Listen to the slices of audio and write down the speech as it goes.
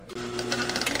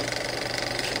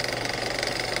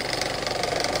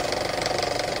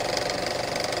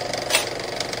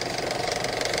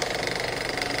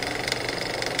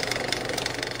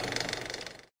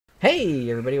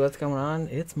Hey everybody, what's going on?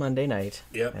 It's Monday night.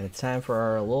 Yep. And it's time for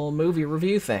our little movie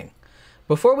review thing.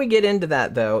 Before we get into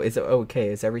that though, is it okay?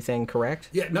 Is everything correct?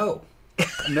 Yeah, no,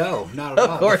 not at all.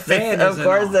 Of course,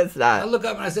 it's not. I look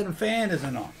up and I said the fan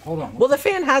isn't on. Hold on. Well, the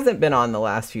fan hasn't been on the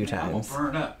last few times.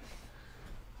 I'm gonna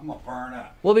burn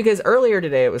up. Well, because earlier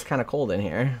today it was kind of cold in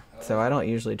here, so I don't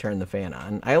usually turn the fan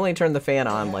on. I only turn the fan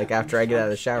on like after I get out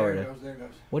of the shower. There it goes.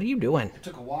 What are you doing? It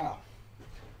took a while.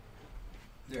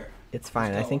 There. It's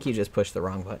fine. I think you just pushed the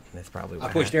wrong button. That's probably what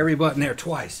I pushed every button there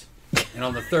twice, and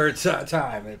on the third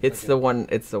time, It's the one.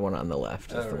 It's the one on the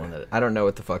left. It's the one that I don't know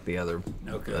what the fuck the other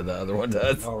one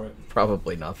does. All right.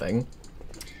 Probably nothing.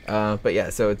 But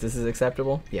yeah. So this is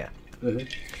acceptable. Yeah. Mm-hmm.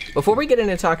 Before we get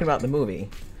into talking about the movie,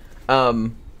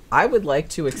 I would like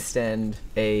to extend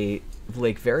a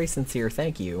very sincere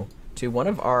thank you to one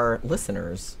of our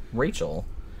listeners, Rachel,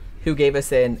 who gave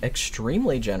us an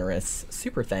extremely generous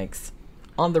super thanks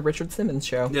on the Richard Simmons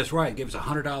show. That's right. Give us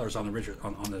 $100 on the Richard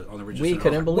on the Richard. We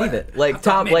couldn't believe it. Like I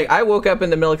thought maybe- I woke up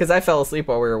in the middle because I fell asleep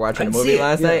while we were watching a movie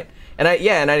last night, and I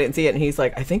didn't see it. And he's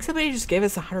like, I think somebody just gave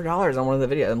us $100 on one of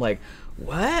the videos. I'm like,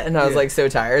 what? And I was like so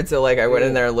tired, so like I went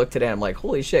in there and looked at it. I'm like,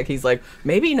 holy shit. He's like,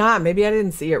 maybe not. Maybe I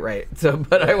didn't see it right. So,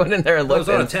 but I went in there and looked.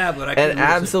 It was on a tablet. And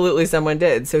absolutely someone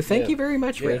did. So thank you very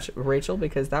much, Rachel,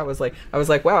 because that was like, I was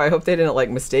like, wow, I hope they didn't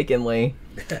like mistakenly.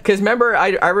 Because remember, I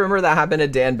remember that happened to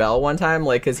Dan Bell one time,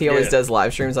 like, because he always does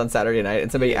live streams on Saturday night,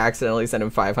 and somebody accidentally sent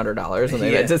him $500 when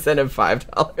they meant to send him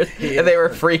 $5, and they were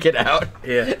freaking out.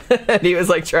 Yeah. And he was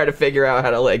like trying to figure out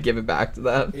how to like give it back to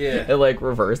them. Yeah. And like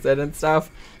reverse it and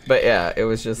stuff. But yeah, it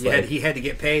was just like he had to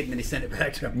get paid, and then he sent it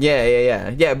back to him.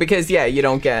 Yeah, because you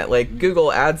don't get like Google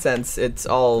AdSense. It's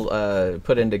all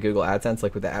put into Google AdSense,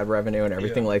 like with the ad revenue and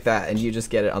everything like that, and you just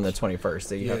get it on the 21st.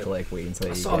 So you have to like wait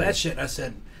until I saw that shit. I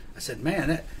said,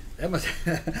 man, that must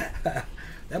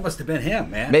that must have been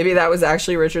him, man. Maybe that was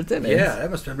actually Richard Simmons. Yeah, that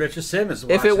must have been Richard Simmons.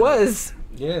 If it was,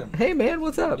 hey man,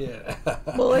 what's up? Yeah.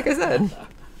 Well, like I said.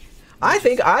 I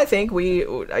think we,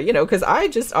 because I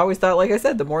just always thought, like I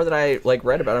said, the more that I like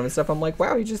read about him and stuff, I'm like,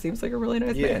 wow, he just seems like a really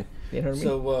nice man. You know what I mean?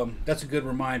 So that's a good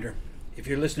reminder. If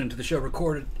you're listening to the show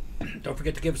recorded, don't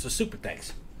forget to give us a super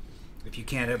thanks. If you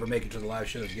can't ever make it to the live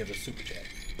shows, give us a super chat.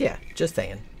 Yeah, just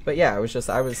saying. But yeah, I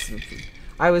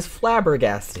was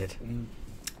flabbergasted.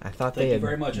 I thought they had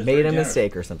made a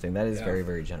mistake or something. That is very,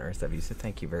 very generous of you. So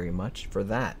thank you very much for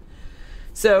that.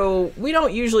 So we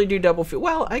don't usually do double feature.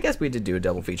 Well, I guess we did do a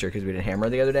double feature because we did Hammer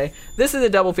the other day. This is a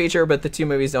double feature, but the two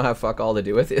movies don't have fuck all to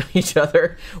do with each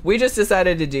other. We just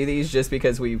decided to do these just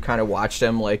because we kind of watched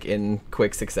them like in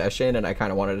quick succession, and I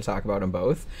kind of wanted to talk about them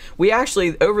both. We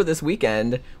actually, over this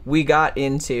weekend, we watched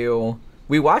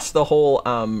the whole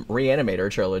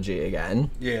Reanimator trilogy again.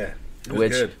 Yeah.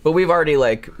 Good. But we've already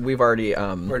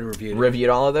reviewed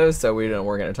all of those, so we're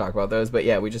going to talk about those. But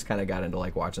yeah, we just kind of got into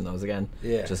like watching those again.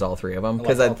 Yeah, just all three of them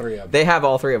because they have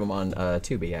all three of them on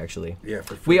Tubi actually. Yeah,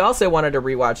 for free. We also wanted to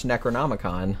rewatch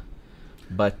Necronomicon,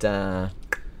 but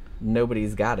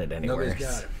nobody's got it anywhere. Nobody's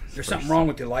got it. There's something wrong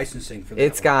with the licensing for that.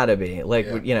 It's got to be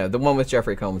the one with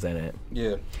Jeffrey Combs in it.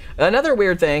 Yeah. Another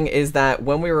weird thing is that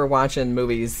when we were watching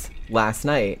movies last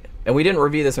night, and we didn't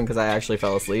review this one because I actually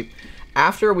fell asleep.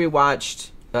 After we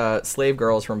watched Slave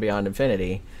Girls from Beyond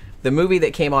Infinity, the movie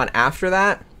that came on after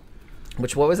that,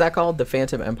 what was that called? The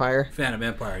Phantom Empire? Phantom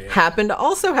Empire, yeah. Happened to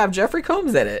also have Jeffrey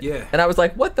Combs in it. Yeah. And I was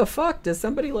like, what the fuck? Does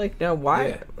somebody know why?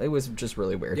 Yeah. It was just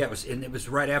really weird. Yeah, it was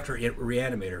right after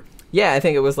Reanimator. Yeah, I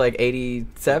think it was like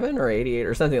 87 or 88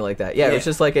 or something like that. Yeah, it was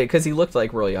just like because he looked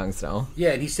like real young still.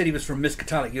 Yeah, and he said he was from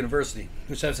Miskatonic University.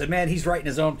 Which I said, man, he's writing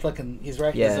his own fucking. His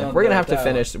own. We're gonna have to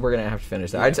finish. We're gonna have to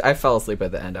finish that. Yeah. I fell asleep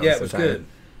at the end. It was good.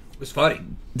 It was funny.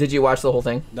 Did you watch the whole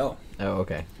thing? No. Oh,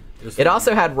 okay. It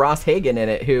also had Ross Hagen in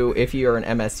it, who, if you're an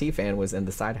MST fan, was in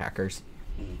The Side Hackers.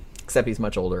 Except he's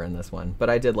much older in this one. But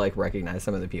I did recognize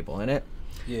some of the people in it.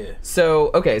 Yeah.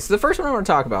 So the first one I want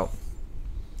to talk about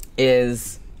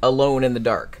is Alone in the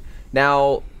Dark.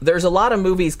 Now, there's a lot of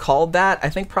movies called that. I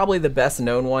think probably the best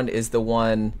known one is the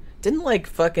one...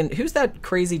 who's that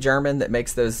crazy German that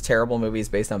makes those terrible movies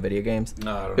based on video games?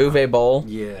 No, I don't know. Uwe Boll.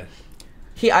 Yeah.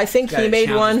 I think he made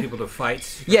one. People to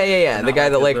fights. Yeah. The guy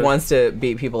that wants to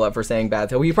beat people up for saying bad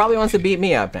things. Well, he probably wants to beat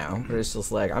me up now. But it's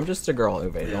just like, I'm just a girl,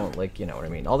 Uwe. Don't you know what I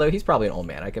mean? Although he's probably an old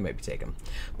man, I can maybe take him.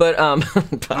 But I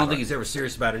don't think he's ever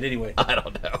serious about it anyway. I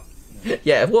don't know.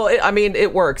 Yeah, well,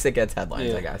 it works. It gets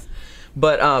headlines, I guess.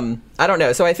 But I don't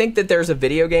know. So I think that there's a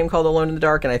video game called Alone in the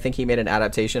Dark, and I think he made an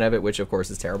adaptation of it, which of course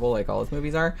is terrible, like all his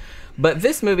movies are. But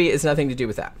this movie is nothing to do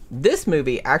with that. This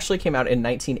movie actually came out in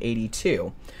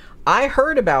 1982. I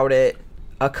heard about it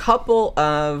a couple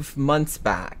of months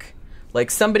back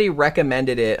Like, somebody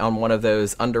recommended it on one of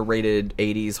those underrated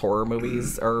 80s horror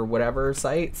movies or whatever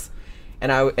sites.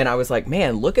 And I was like,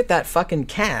 man, look at that fucking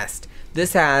cast.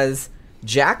 This has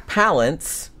Jack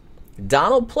Palance,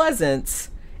 Donald Pleasance,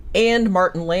 and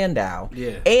Martin Landau.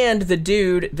 Yeah. And the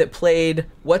dude that played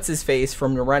what's-his-face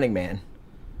from The Running Man.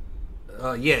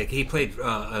 Yeah, he played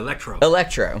Electro.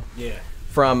 Electro. Yeah.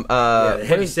 From the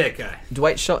heavy-set guy.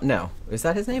 Dwight Schultz. No. Is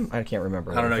that his name? I can't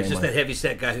remember. I don't know. He's just that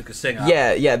heavy-set guy who could sing.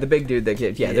 Yeah, the big dude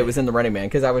that was in The Running Man.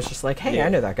 Because I was just like, hey, I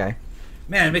know that guy.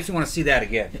 Man, it makes me want to see that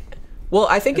again. Well,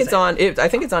 I think it's on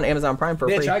Amazon Prime for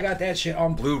free. Bitch, I got that shit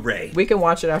on Blu-ray. We can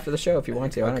watch it after the show if you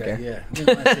want to. I don't care. Yeah.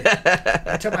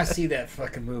 Every time I see that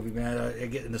fucking movie, man, I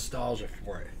get nostalgia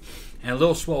for it. And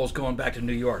Lil Swole's going back to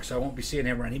New York, so I won't be seeing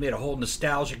him around. He made a whole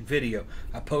nostalgic video.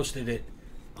 I posted it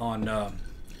on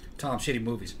Tom Shitty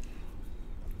Movies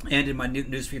and in my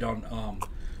newsfeed on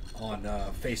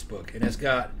Facebook. And it's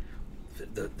got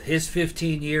his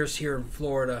 15 years here in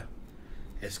Florida.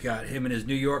 It's got him and his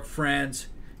New York friends.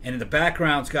 And in the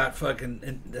background's got fucking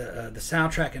the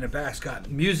soundtrack in the back's got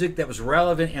music that was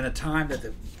relevant in a time that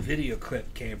the video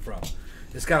clip came from.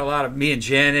 It's got a lot of me and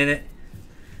Jen in it.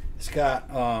 It's got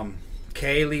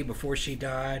Kaylee before she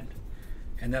died,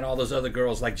 and then all those other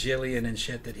girls like Jillian and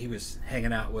shit that he was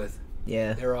hanging out with.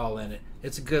 Yeah, they're all in it.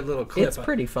 It's a good little clip. It's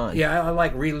pretty fun. Yeah, I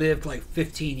like relived like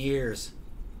 15 years.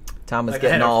 Tom was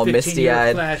getting all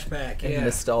misty-eyed, flashback, and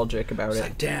nostalgic about it.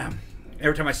 Like, damn.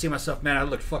 Every time I see myself, man, I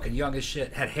look fucking young as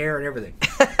shit. Had hair and everything.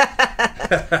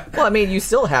 Well, I mean, you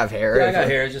still have hair. Yeah, I got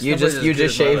hair. You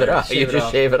just shave it up. You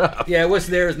just shave it up. Yeah, what's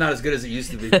there is not as good as it used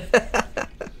to be.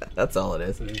 That's all it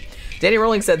is. Danny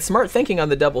Rowling said, smart thinking on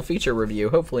the double feature review.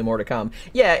 Hopefully more to come.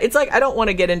 Yeah, it's like, I don't want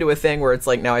to get into a thing where it's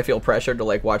like, now I feel pressured to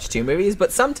like watch 2 movies.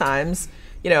 But sometimes,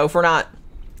 if we're not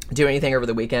doing anything over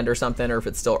the weekend or something, or if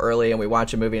it's still early and we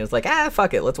watch a movie and it's like,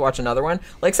 fuck it, let's watch another one.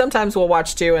 Like, sometimes we'll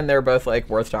watch 2 and they're both like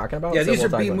worth talking about. Yeah, these are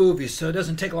B movies, so it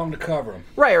doesn't take long to cover them.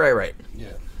 Right.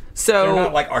 Yeah. So they're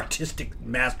not like artistic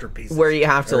masterpieces where you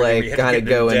have to like kind of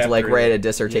go into like write a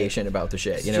dissertation about the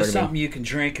shit. You know what I mean? It's just something you can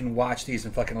drink and watch these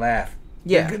and fucking laugh.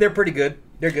 Yeah, they're pretty good.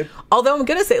 They're good. Although I'm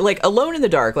gonna say, like, Alone in the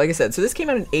Dark, like I said, so this came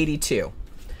out in '82.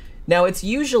 Now it's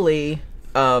usually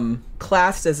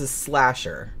classed as a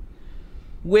slasher,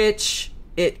 which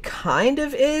it kind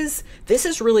of is. This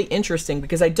is really interesting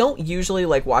because I don't usually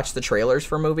like watch the trailers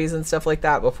for movies and stuff like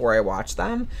that before I watch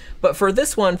them. But for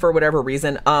this one, for whatever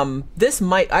reason, I'm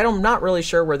not really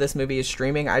sure where this movie is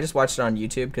streaming. I just watched it on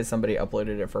YouTube because somebody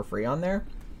uploaded it for free on there,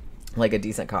 like a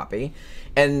decent copy.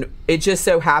 And it just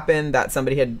so happened that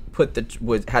somebody had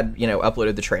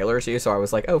uploaded the trailer to you, so I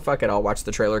was like, oh fuck it, I'll watch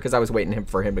the trailer because I was waiting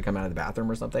for him to come out of the bathroom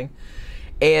or something.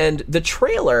 And the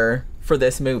trailer for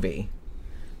this movie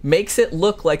makes it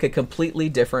look like a completely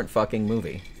different fucking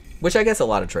movie, which I guess a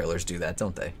lot of trailers do that,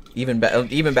 don't they? Even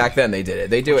back then they did it.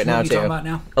 They do it now too. What are you talking about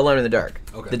now? Alone in the Dark,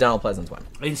 okay. The Donald Pleasance one.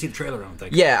 I didn't see the trailer, I don't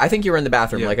think. Yeah, I think you were in the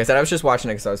bathroom. Yeah. Like I said, I was just watching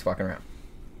it because I was fucking around.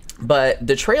 But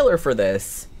the trailer for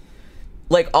this,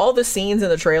 like, all the scenes in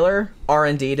the trailer are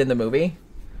indeed in the movie,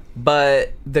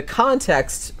 but the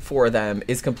context for them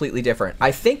is completely different.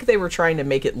 I think they were trying to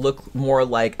make it look more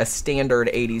like a standard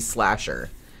 80s slasher.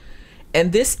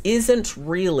 And this isn't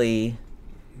really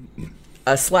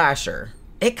a slasher.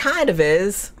 It kind of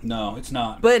is. No, it's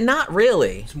not. But not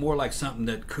really. It's more like something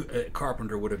that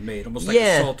Carpenter would have made. Almost like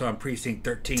Assault on Precinct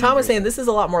 13. Tom was saying this is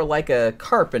a lot more like a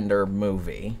Carpenter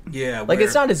movie. Yeah. Like,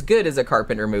 it's not as good as a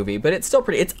Carpenter movie, but it's still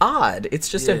it's odd. It's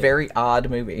just a very odd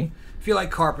movie. If you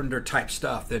like Carpenter type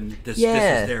stuff, then this is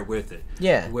there with it.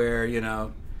 Yeah. Where,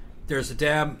 there's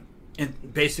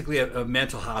basically a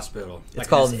mental hospital. It's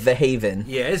called The Haven.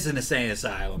 Yeah, it's an insane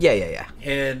asylum. Yeah.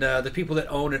 And the people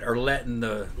that own it are letting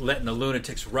the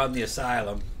lunatics run the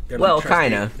asylum. They're like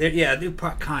kind of. Yeah, they're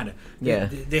kind of. Yeah.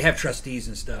 They have trustees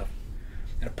and stuff.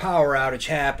 And a power outage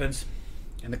happens,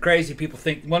 and the crazy people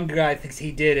think, one guy thinks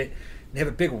he did it, and they have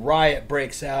a big riot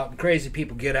breaks out, and crazy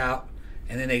people get out,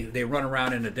 and then they run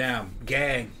around in a damn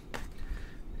gang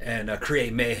and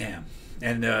create mayhem.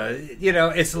 And,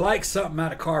 it's like something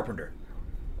out of Carpenter.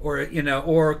 Or if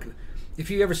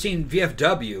you've ever seen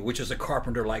VFW, which is a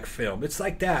Carpenter-like film, it's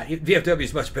like that. VFW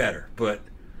is much better, but...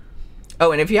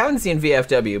 Oh, and if you haven't seen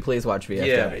VFW, please watch VFW.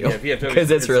 Yeah, VFW. Because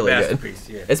it's really good.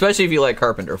 Yeah. Especially if you like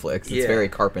Carpenter flicks. It's very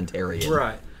Carpenterian.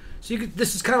 Right. So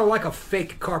this is kind of like a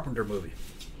fake Carpenter movie.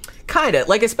 Kind of.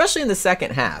 Like, especially in the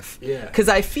second half. Yeah. Because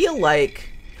I feel like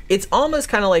it's almost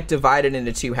kind of like divided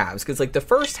into 2 halves. Because, like, the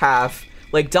first half...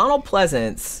 Like, Donald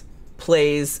Pleasance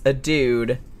plays a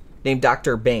dude named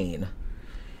Dr. Bane,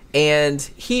 and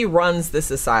he runs this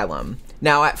asylum.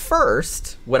 Now, at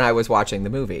first, when I was watching the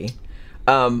movie,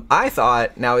 I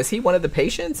thought, now, is he one of the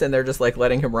patients and they're just like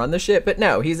letting him run the shit? But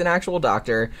no, he's an actual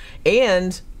doctor.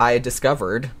 And I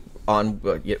discovered on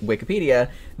Wikipedia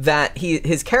that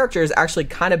his character is actually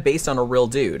kind of based on a real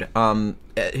dude,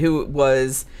 who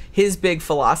was, his big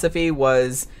philosophy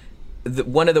was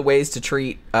one of the ways to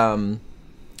treat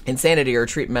insanity or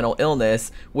treat mental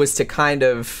illness was to kind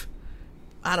of,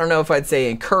 I don't know if I'd say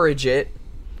encourage it,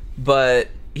 but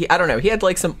I don't know. He had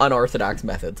like some unorthodox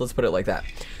methods. Let's put it like that.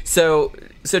 So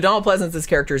Donald Pleasence's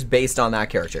character is based on that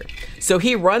character. So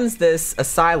he runs this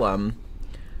asylum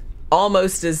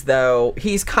almost as though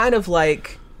he's kind of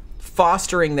like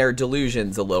fostering their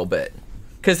delusions a little bit.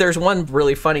 Because there's one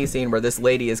really funny scene where this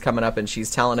lady is coming up and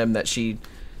she's telling him that she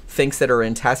thinks that her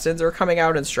intestines are coming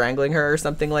out and strangling her or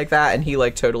something like that, and he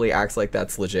like totally acts like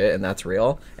that's legit and that's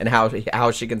real, and how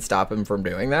she can stop him from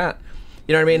doing that.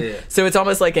 You know what I mean? Yeah. So it's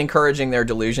almost like encouraging their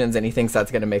delusions, and he thinks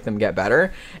that's going to make them get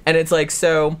better. And it's like,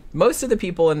 so most of the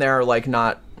people in there are like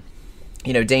not,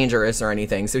 you know, dangerous or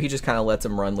anything, so he just kind of lets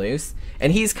them run loose.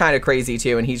 And he's kind of crazy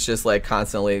too, and he's just like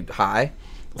constantly high.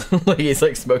 Like he's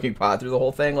like smoking pot through the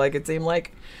whole thing, like it seemed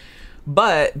like.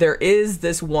 But there is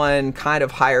this one kind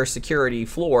of higher security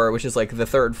floor, which is like the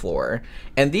third floor.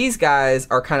 And these guys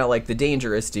are kind of like the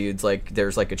dangerous dudes. Like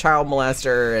there's like a child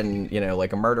molester and, you know,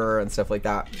 like a murderer and stuff like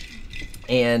that.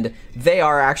 And they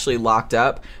are actually locked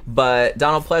up. But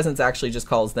Donald Pleasence actually just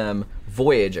calls them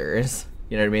voyagers.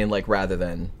 You know what I mean? Like rather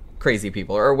than crazy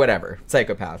people or whatever,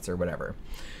 psychopaths or whatever.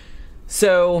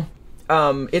 So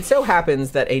it so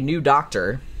happens that a new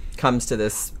doctor comes to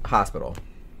this hospital.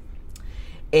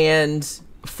 And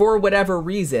for whatever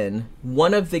reason,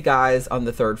 one of the guys on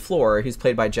the third floor, who's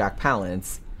played by Jack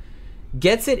Palance,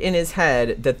 gets it in his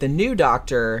head that the new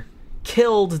doctor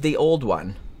killed the old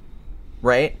one,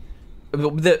 right?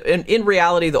 In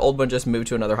reality, the old one just moved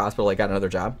to another hospital, like got another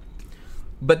job.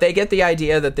 But they get the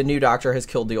idea that the new doctor has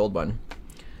killed the old one.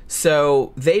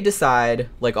 So they decide,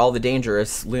 like all the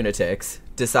dangerous lunatics,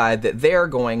 decide that they're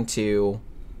going to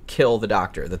kill the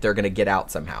doctor, that they're going to get out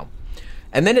somehow.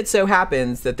 And then it so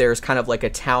happens that there's kind of like a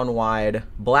town-wide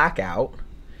blackout,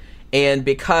 and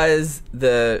because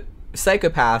the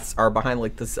psychopaths are behind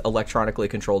like this electronically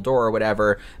controlled door or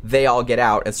whatever, they all get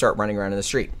out and start running around in the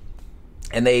street.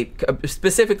 And they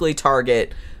specifically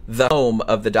target the home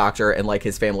of the doctor and like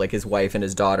his family, like his wife and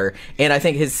his daughter, and I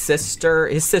think his sister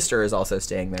is also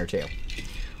staying there too.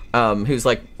 Who's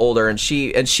like older, and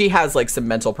she has like some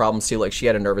mental problems too, like she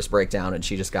had a nervous breakdown and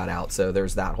she just got out, so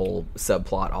there's that whole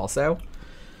subplot also.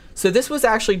 So this was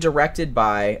actually directed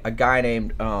by a guy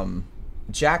named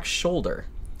Jack Shoulder,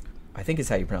 I think is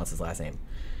how you pronounce his last name.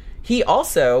 He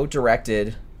also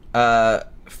directed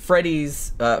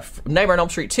Freddy's Nightmare on Elm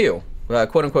Street 2,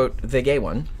 quote unquote the gay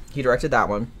one. He directed that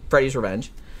one, Freddy's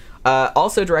Revenge.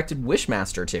 Also directed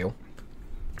Wishmaster 2,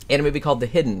 and a movie called The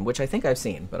Hidden, which I think I've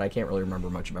seen, but I can't really remember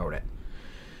much about it.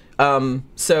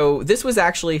 So this was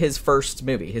actually his first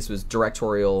movie. His was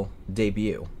directorial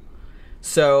debut.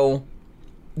 So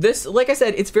this, like I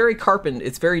said, it's very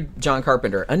John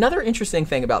Carpenter. Another interesting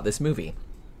thing about this movie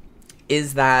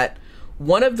is that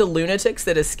one of the lunatics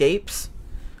that escapes,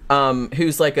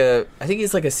 who's like I think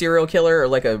he's like a serial killer or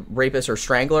like a rapist or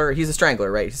strangler. He's a strangler,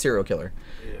 right? He's a serial killer.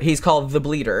 Yeah. He's called the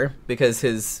Bleeder because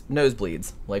his nose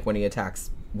bleeds, like when he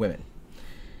attacks women.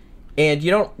 And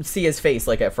you don't see his face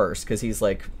like at first because he's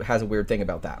like has a weird thing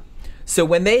about that. So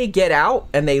when they get out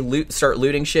and they start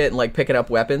looting shit and like picking up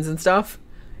weapons and stuff,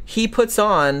 he puts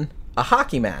on a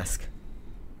hockey mask,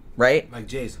 right?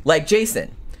 Like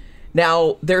Jason.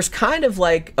 Now, there's kind of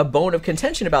like a bone of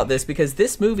contention about this because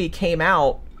this movie came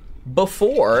out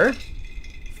before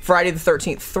Friday the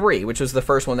 13th 3, which was the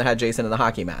first one that had Jason in the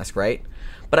hockey mask, right?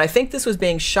 But I think this was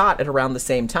being shot at around the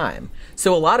same time.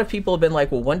 So a lot of people have been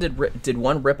like, well, did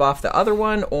one rip off the other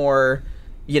one? Or,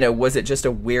 you know, was it just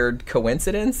a weird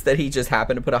coincidence that he just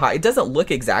happened to put it doesn't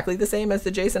look exactly the same as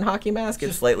the Jason hockey mask.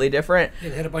 It's slightly different. Yeah,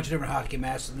 they had a bunch of different hockey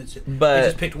masks, and they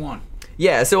just picked one.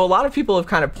 Yeah, so a lot of people have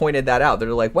kind of pointed that out.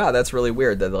 They're like, wow, that's really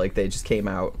weird that like they just came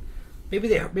out. Maybe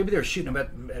they were shooting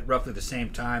them at roughly the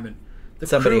same time, and the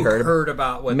somebody crew heard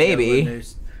about what. Maybe.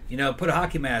 You know, put a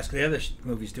hockey mask. The other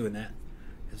movie's doing that.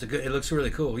 It looks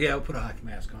really cool. Yeah, we'll put a hockey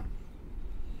mask on.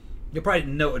 You probably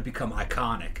didn't know it would become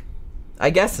iconic. I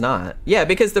guess not. Yeah,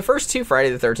 because the first two Friday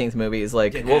the 13th movies,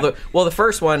 like, the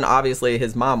first one, obviously,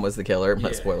 his mom was the killer,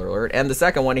 yeah. Spoiler alert, and the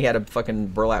second one, he had a fucking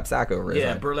burlap sack over his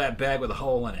head. Yeah, burlap bag with a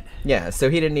hole in it. Yeah,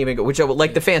 so he didn't even go,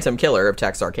 the Phantom Killer of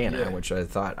Texarkana, which I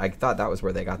thought that was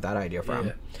where they got that idea from.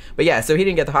 Yeah. But yeah, so he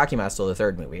didn't get the hockey mask till the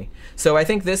third movie. So I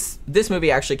think this movie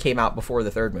actually came out before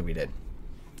the third movie did.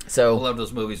 So I loved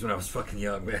those movies when I was fucking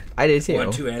young, man. I did too.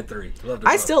 1, 2, and 3.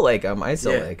 I still like them. I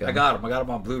still like them. I got them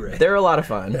on Blu-ray. They're a lot of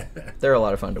fun. They're a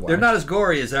lot of fun to watch. They're not as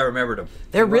gory as I remembered them.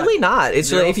 They're really not.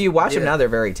 It's really, if you watch them now, they're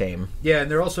very tame. Yeah, and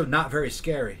they're also not very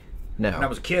scary. No. When I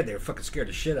was a kid, they were fucking scared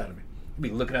the shit out of me. I'd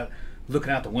be looking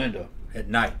out the window at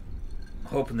night,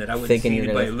 hoping that I wouldn't see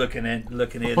anybody looking in.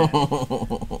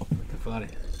 Funny.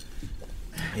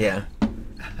 Yeah.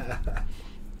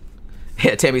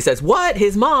 Yeah, Tammy says, "What?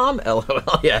 His mom?" LOL.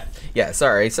 Yeah.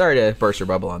 Sorry to burst your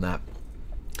bubble on that.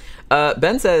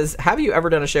 Ben says, "Have you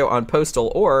ever done a show on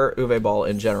Postal or Uwe Ball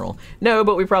in general?" No,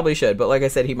 but we probably should. But like I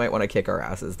said, he might want to kick our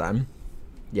asses then.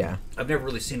 Yeah. I've never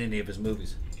really seen any of his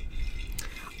movies.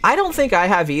 I don't think I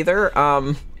have either.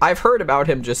 I've heard about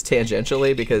him just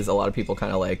tangentially because a lot of people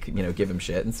kind of like, give him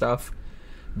shit and stuff.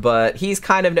 But he's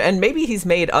kind of, and maybe he's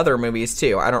made other movies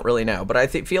too. I don't really know. But I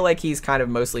feel like he's kind of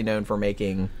mostly known for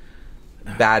making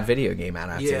bad video game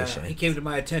adaptation. Yeah, he came to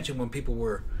my attention when people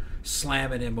were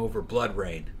slamming him over Blood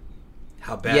Rain.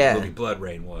 How bad the movie Blood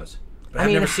Rain was. But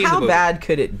I've never seen the movie. How bad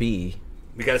could it be?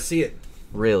 We got to see it.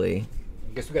 Really?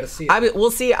 I guess we got to see it. I mean,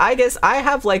 we'll see. I guess I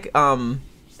have like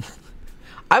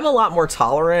I'm a lot more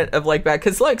tolerant of like bad,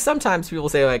 because like sometimes people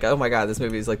say like, oh my god, this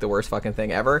movie is like the worst fucking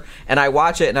thing ever, and I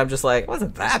watch it and I'm just like, it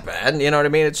wasn't that bad, you know what I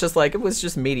mean? It's just like, it was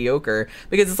just mediocre,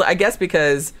 because it's like, I guess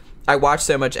because I watched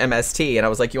so much MST and I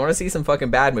was like, you want to see some fucking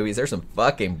bad movies? There's some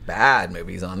fucking bad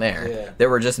movies on there that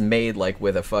were just made like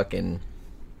with a fucking,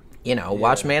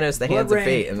 watch Manos the Hands of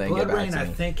Fate and then get back to me. Blood Rain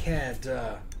I think had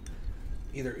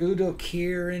either Udo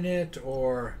Kier in it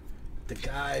or the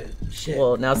guy. Shit.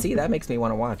 Well, now see, that makes me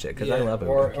want to watch it because I love it.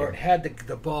 Or it had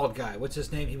the bald guy. What's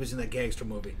his name? He was in that gangster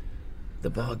movie. The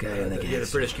bald guy in the gangster. Yeah, the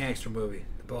British gangster movie.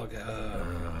 The bald guy.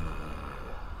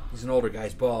 He's an older guy.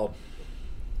 He's bald.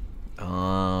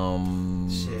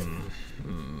 Shit.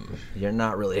 You're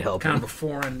not really helping. Kind of a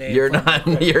foreign name. You're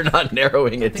not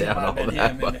narrowing it down all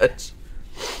that much.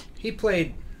 He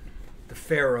played the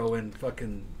Pharaoh in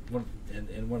fucking one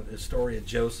of the story of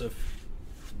Joseph,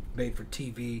 made for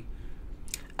TV.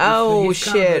 Oh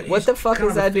shit! What the fuck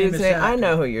is that dude's name? I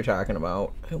know who you're talking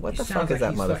about. What the fuck is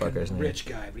that motherfucker's name? Rich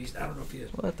guy, but I don't know if he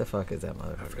is. What the fuck is that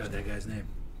motherfucker? I forgot that guy's name.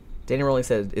 Danny Rowling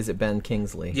said, "Is it Ben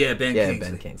Kingsley?" Yeah, Ben Kingsley.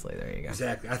 Ben Kingsley. There you go.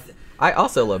 Exactly. I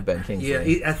also love Ben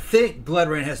Kingsley. Yeah, I think Blood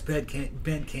Rain has Ben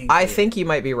Kingsley. I think you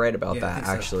might be right about that,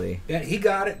 actually. Yeah, he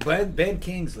got it. Ben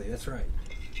Kingsley. That's right.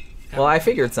 Well, I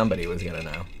figured somebody was gonna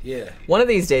know. Yeah. One of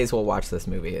these days we'll watch that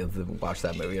movie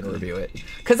and review it,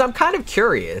 because I'm kind of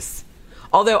curious.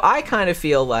 Although I kind of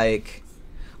feel like,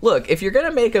 look, if you're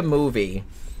gonna make a movie,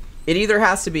 it either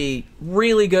has to be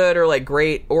really good or like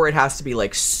great, or it has to be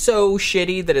like so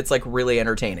shitty that it's like really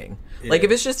entertaining. Yeah. Like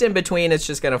if it's just in between, it's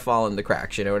just gonna fall in the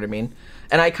cracks. You know what I mean?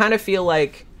 And I kind of feel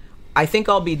like, I think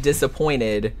I'll be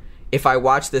disappointed if I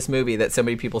watch this movie that so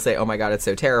many people say, "Oh my god, it's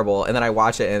so terrible," and then I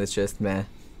watch it and it's just meh.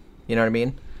 You know what I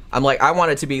mean? I'm like, I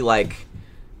want it to be like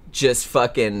just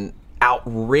fucking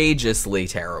outrageously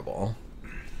terrible.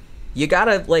 You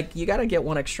gotta get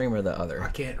one extreme or the other. I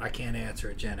can't answer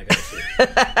it, Jen. I gotta see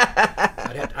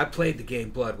it. I played the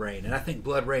game Blood Rain, and I think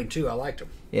Blood Rain 2, I liked them.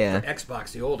 Yeah. For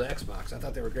Xbox, the old Xbox. I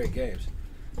thought they were great games.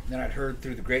 And then I'd heard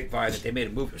through the grapevine that they made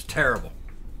a movie. It was terrible.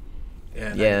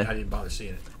 And I didn't bother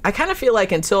seeing it. I kind of feel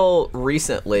like until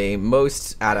recently,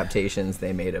 most adaptations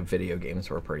they made of video games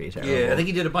were pretty terrible. Yeah, I think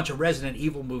he did a bunch of Resident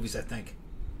Evil movies, I think,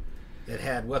 that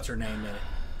had, what's her name in it?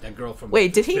 That girl from...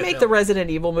 Wait, did he make the Resident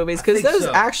Evil movies? Because those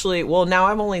actually... Well, now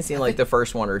I've only seen like the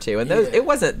first one or two, and those it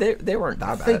wasn't... They weren't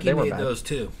that bad. I think he made those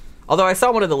too. Although I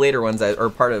saw one of the later ones, or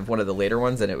part of one of the later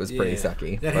ones, and it was pretty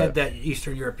sucky. That had that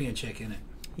Eastern European chick in it.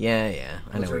 Yeah.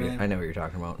 I know what you're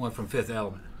talking about. One from Fifth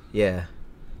Element. Yeah.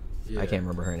 I can't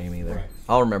remember her name either. Right.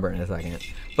 I'll remember it in a second.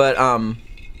 But I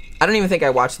don't even think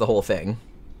I watched the whole thing.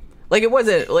 Like, it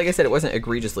wasn't... Like I said, it wasn't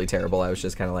egregiously terrible. I was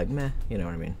just kind of like, meh. You know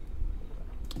what I mean?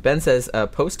 Ben says,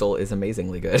 Postal is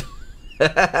amazingly good.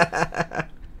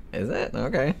 Is it?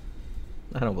 Okay.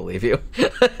 I don't believe you.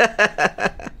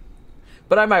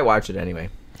 But I might watch it anyway.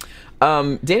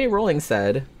 Danny Rowling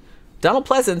said, Donald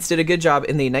Pleasance did a good job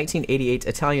in the 1988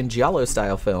 Italian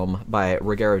giallo-style film by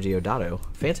Ruggero Deodato,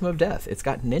 Phantom of Death. It's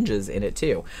got ninjas in it,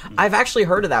 too. I've actually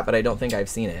heard of that, but I don't think I've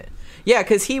seen it. Yeah,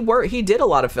 because he did a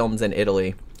lot of films in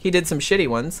Italy. He did some shitty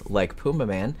ones, like Puma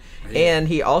Man, and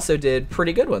he also did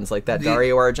pretty good ones, like that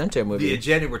Dario Argento movie. The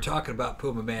agenda, we're talking about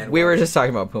Puma Man. We were just talking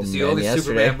about Puma Man yesterday. It's the only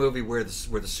Superman movie where the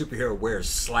superhero wears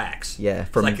slacks. Yeah,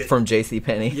 from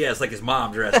JCPenney. Yeah, it's like his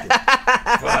mom dressed it.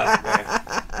 Fuck,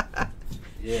 man.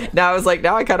 Yeah. Now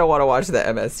I kind of want to watch the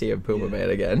MST of Puma Man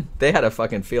again. They had a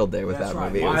fucking field day with that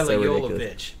movie. It was so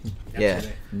ridiculous. Yeah,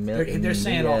 they're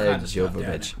saying all kinds of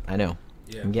stuff. I know.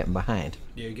 Yeah. I'm getting behind.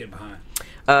 Yeah, you're getting behind.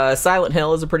 Silent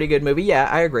Hill is a pretty good movie. Yeah,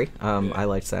 I agree. I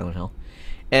liked Silent Hill.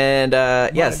 And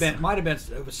yes, might have been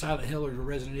it was Silent Hill or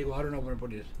Resident Evil. I don't know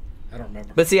what it is. I don't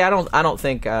remember. But see, I don't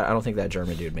think that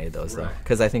German dude made those though,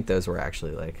 because I think those were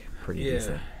actually like pretty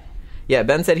decent. Yeah,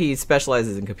 Ben said he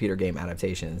specializes in computer game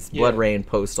adaptations. Blood Rain,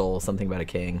 Postal, Something About a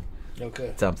King.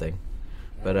 Okay. Something.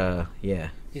 But yeah.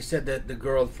 He said that the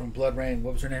girl from Blood Rain,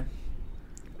 what was her name?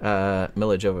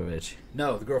 Mila Jovovich.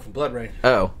 No, the girl from Blood Rain.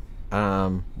 Oh,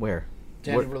 where?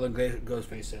 Sandy Verlin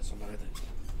Ghostface said something, I think.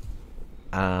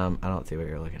 I don't see what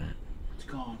you're looking at. It's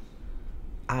gone.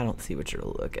 I don't see what you're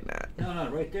looking at. No,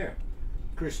 right there.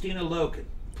 Christina Loken.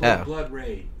 Blood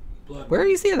Rain. Where are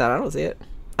you seeing that? I don't see it.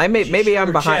 Maybe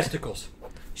I'm behind. Chesticles.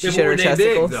 She showed her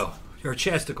chesticles. Big, though. Her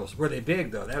chesticles. Were they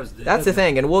big though? That's the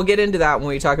thing, and we'll get into that when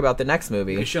we talk about the next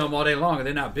movie. You show them all day long, and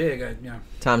they're not big.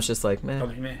 Tom's just like,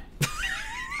 man.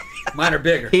 Mine are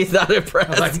bigger. He's not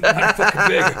impressed. Mine are fucking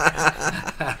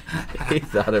bigger.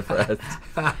 He's not impressed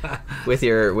with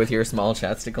your small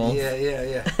chesticles.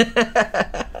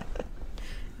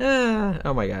 Yeah.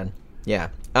 Oh my god. Yeah.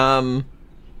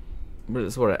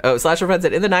 Slasher Fred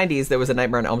said in the 90s there was a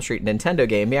Nightmare on Elm Street Nintendo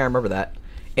game. Yeah, I remember that.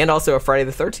 And also a Friday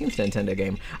the 13th Nintendo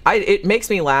game. It makes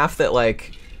me laugh that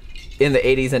like in the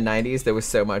 80s and 90s there was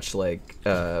so much like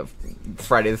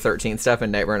Friday the 13th stuff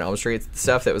and Nightmare on Elm Street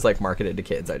stuff that was like marketed to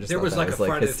kids. I just there thought was that like was a like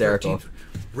Friday hysterical. the 13th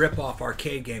rip-off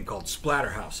arcade game called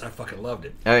Splatterhouse. I fucking loved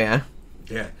it. Oh yeah.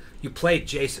 Yeah. You played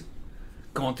Jason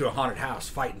going through a haunted house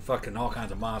fighting fucking all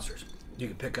kinds of monsters. You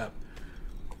could pick up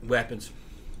weapons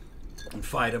and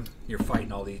fight them. You're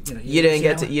fighting all these. You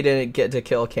didn't get to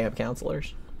kill camp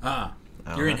counselors.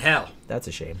 You're in hell. That's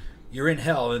a shame. You're in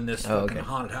hell in this fucking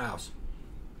haunted house.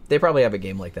 They probably have a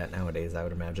game like that nowadays, I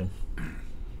would imagine.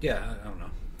 Yeah, I don't know.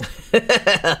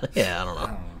 Yeah, I don't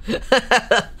know.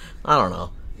 I don't know.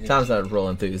 Yeah. Tom's not real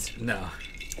enthused. No.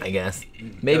 I guess.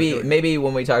 Maybe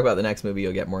when we talk about the next movie,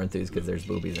 you'll get more enthused because there's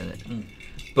boobies in it.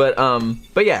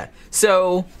 But yeah.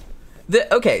 So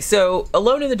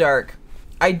Alone in the Dark,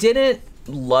 I didn't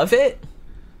love it.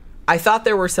 I thought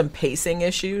there were some pacing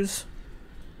issues,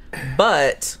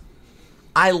 but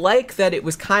I like that it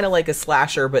was kind of like a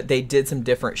slasher, but they did some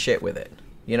different shit with it.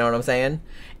 You know what I'm saying?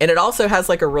 And it also has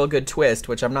like a real good twist,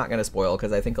 which I'm not going to spoil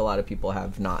because I think a lot of people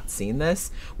have not seen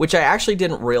this, which I actually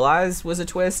didn't realize was a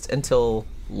twist until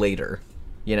later,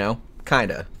 you know,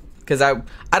 kind of. Because I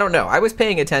don't know. I was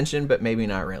paying attention, but maybe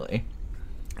not really.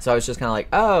 So I was just kind of like,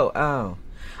 oh.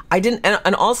 I didn't,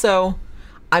 and also,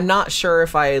 I'm not sure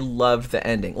if I loved the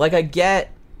ending. Like, I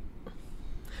get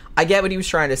what he was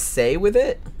trying to say with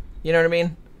it. You know what I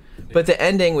mean? But the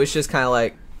ending was just kind of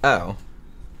like, oh,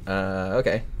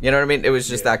 okay. You know what I mean? It was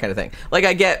just that kind of thing. Like,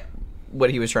 I get what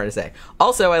he was trying to say.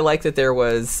 Also, I like that there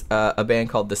was a band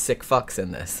called the Sick Fucks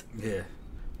in this. Yeah.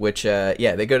 Which,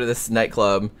 they go to this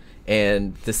nightclub,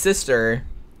 and the sister...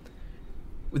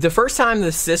 The first time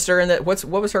the sister and what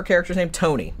was her character's name?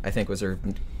 Tony, I think was her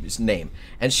name.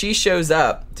 And she shows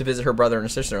up to visit her brother and her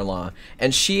sister-in-law,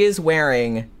 and she is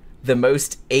wearing the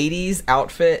most 80s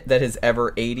outfit that has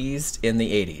ever 80s in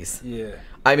the 80s. Yeah.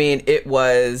 I mean, it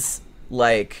was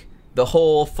like the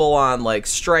whole full-on like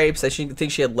stripes. I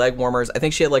think she had leg warmers. I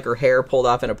think she had like her hair pulled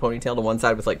off in a ponytail to one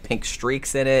side with like pink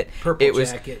streaks in it. Purple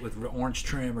jacket with orange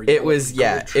trim. Or it was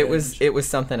it was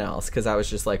something else because I was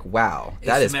just like, wow,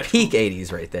 that is peak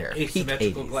 80s right there.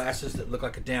 Asymmetrical glasses that look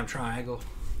like a damn triangle.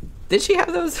 Did she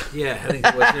have those? Yeah, I think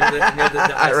it was.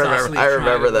 I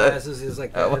remember those. Glasses. It was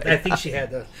like I think she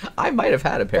had those. I might have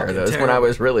had a pair of those when I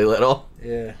was really little.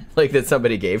 Yeah, like that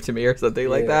somebody gave to me or something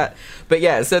like that. But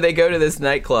yeah, so they go to this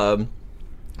nightclub,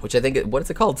 which I think what is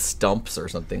it called, Stumps or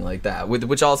something like that,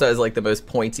 which also has like the most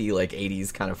pointy like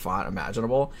 80s kind of font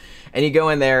imaginable. And you go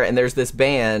in there and there's this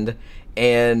band,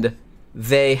 and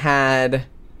they had.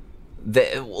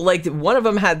 One of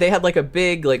them had like a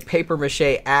big like paper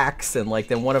mache axe, and like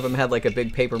then one of them had like a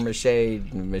big paper mache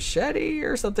machete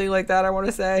or something like that, I want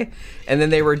to say. And then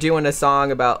they were doing a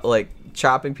song about like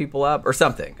chopping people up or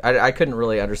something. I couldn't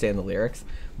really understand the lyrics,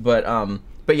 but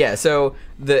yeah. So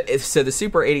the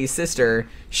super 80s sister,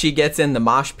 she gets in the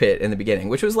mosh pit in the beginning,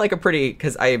 which was like a pretty,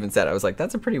 because I even said, I was like,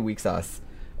 that's a pretty weak sauce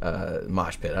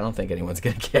mosh pit. I don't think anyone's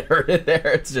gonna get her in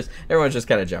there. It's just everyone's just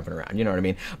kind of jumping around, you know what I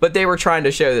mean? But they were trying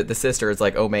to show that the sister is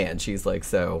like, oh man, she's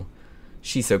so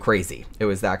crazy. It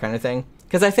was that kind of thing.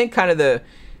 Because I think kind of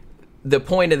the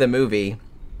point of the movie,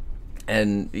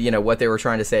 and you know what they were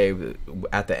trying to say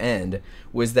at the end,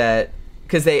 was that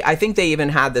because I think they even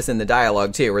had this in the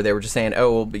dialogue too, where they were just saying,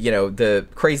 oh, you know, the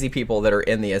crazy people that are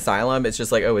in the asylum, it's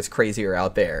just like, oh, it's crazier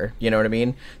out there. You know what I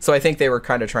mean? So I think they were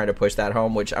kind of trying to push that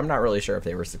home, which I'm not really sure if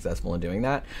they were successful in doing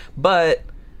that. But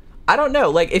I don't know.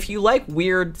 Like, if you like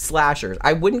weird slashers,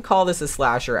 I wouldn't call this a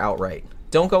slasher outright.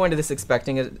 Don't go into this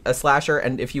expecting a slasher.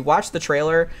 And if you watch the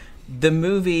trailer, the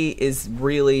movie is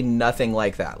really nothing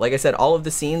like that. Like I said, all of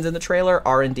the scenes in the trailer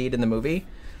are indeed in the movie,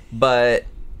 but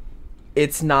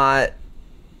it's not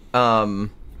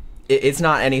it's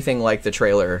not anything like the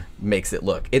trailer makes it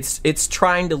look. It's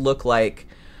trying to look like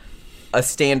a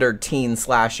standard teen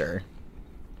slasher.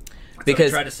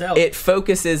 Because it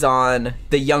focuses on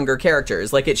the younger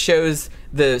characters. Like, it shows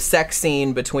the sex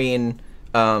scene between,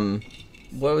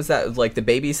 what was that? Like, the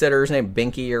babysitter's name,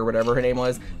 Binky or whatever her name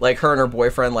was. Like, her and her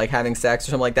boyfriend, like, having sex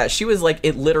or something like that. She was, like,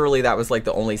 that was, like,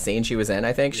 the only scene she was in,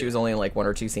 I think. Yeah. She was only in, like, 1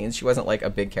 or 2 scenes. She wasn't, like, a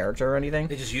big character or anything.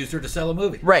 They just used her to sell a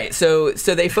movie. Right. So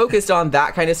they focused on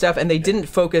that kind of stuff, and they didn't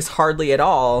focus hardly at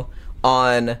all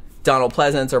on Donald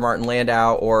Pleasance or Martin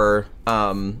Landau or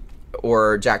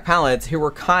Jack Palance, who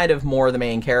were kind of more the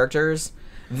main characters.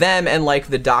 Them and, like,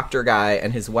 the doctor guy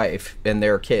and his wife and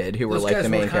their kid, who were, like, the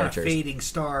main characters. Those guys were fading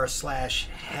star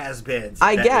 / has-beens.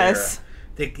 I guess.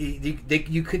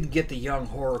 You couldn't get the young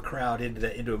horror crowd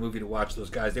into a movie to watch those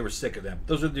guys. They were sick of them.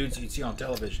 Those are the dudes you'd see on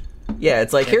television. Yeah,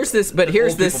 it's like, here's this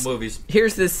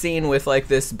scene with, like,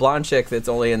 this blonde chick that's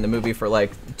only in the movie for,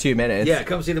 like, 2 minutes. Yeah,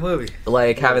 come see the movie.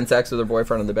 Like, having sex with her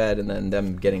boyfriend on the bed and then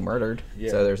them getting murdered.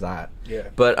 Yeah. So there's that. Yeah.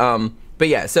 But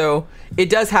yeah, so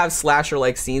it does have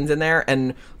slasher-like scenes in there,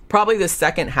 and probably the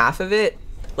second half of it,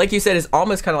 like you said, is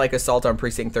almost kind of like Assault on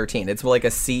Precinct 13. It's like a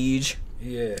siege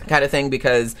kind of thing,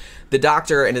 because the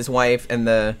doctor and his wife and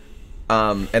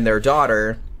and their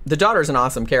daughter. The daughter's an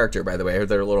awesome character, by the way.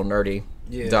 Their little nerdy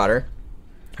daughter.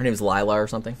 Her name's Lila or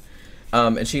something.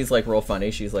 And she's, like, real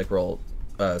funny. She's, like, real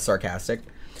sarcastic.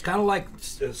 It's kind of like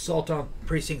Assault on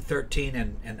Precinct 13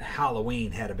 and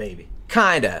Halloween had a baby.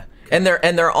 Kinda. And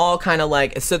they're all kind of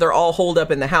like, so they're all holed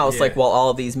up in the house, like, while all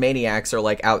of these maniacs are,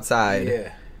 like,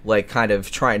 outside, like, kind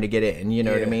of trying to get in, you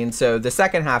know what I mean? So the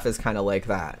second half is kind of like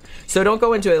that. So don't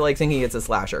go into it, like, thinking it's a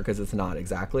slasher, because it's not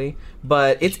exactly.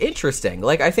 But it's interesting.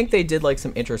 Like, I think they did, like,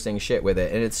 some interesting shit with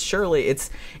it, and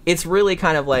it's really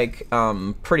kind of, like,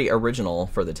 pretty original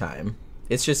for the time.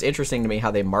 It's just interesting to me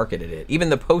how they marketed it. Even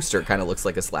the poster kind of looks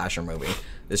like a slasher movie.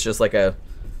 It's just like a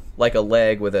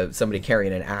leg with somebody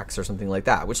carrying an axe or something like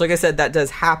that. Which, like I said, that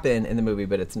does happen in the movie,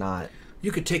 but it's not.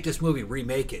 You could take this movie,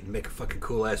 remake it, and make a fucking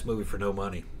cool ass movie for no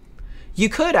money. You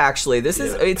could actually.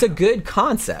 It's a good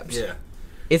concept. Yeah,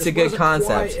 it's a good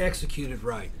concept. Quite executed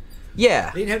right.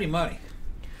 Yeah, they didn't have any money.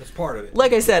 That's part of it.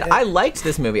 Like I said, I liked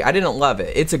this movie. I didn't love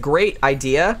it. It's a great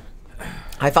idea.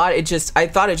 I thought it just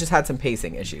had some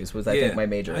pacing issues. I think my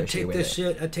major issue with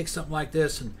it. I'd take something like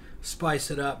this and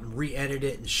spice it up and re-edit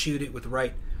it and shoot it with the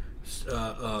right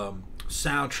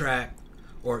soundtrack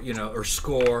or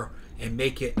score, and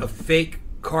make it a fake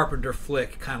Carpenter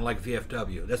flick, kind of like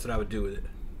VFW. That's what I would do with it.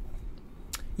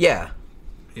 Yeah.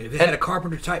 If it had a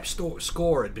Carpenter type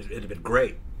score, it'd have been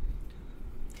great.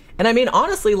 And I mean,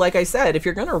 honestly, like I said, if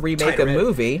you're going to remake a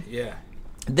movie,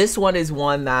 this one is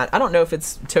one that I don't know if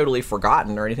it's totally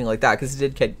forgotten or anything like that, because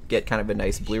it did get kind of a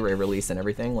nice Blu-ray release and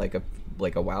everything like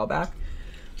a while back.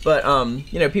 But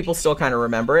people still kind of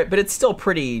remember it, but it's still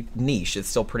pretty niche. It's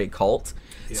still pretty cult.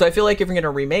 Yeah. So I feel like if you're going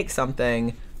to remake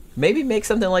something, maybe make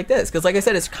something like this, because like I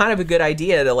said, it's kind of a good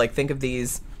idea to, like, think of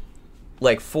these,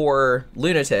 like, 4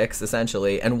 lunatics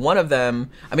essentially, and one of them,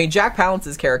 I mean, Jack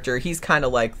Palance's character, he's kind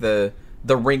of like the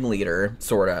ringleader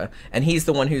sorta, and he's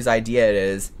the one whose idea it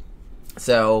is.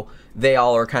 So they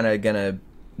all are kind of gonna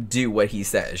do what he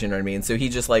says, you know what I mean? So he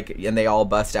just, like, and they all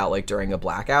bust out, like, during a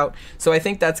blackout. So I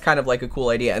think that's kind of like a cool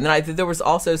idea. And then there was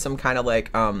also some kind of,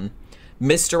 like,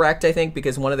 misdirect, I think,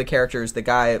 because one of the characters, the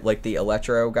guy, like, the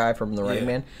Electro guy from The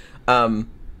Running Man,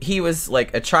 he was,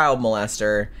 like, a child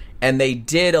molester, and they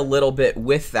did a little bit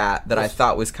with that I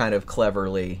thought was kind of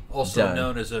cleverly also done.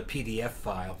 Known as a PDF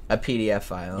file. A PDF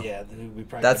file. Yeah, we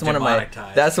probably that's one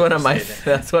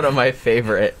of my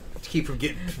favorite. Keep from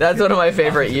getting. That's one of my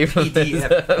favorite euphemisms.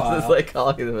 It's like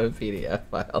calling them a PDF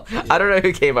file. Yeah. I don't know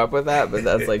who came up with that, but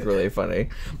that's, like, really funny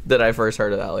that I first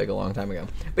heard of that, like, a long time ago.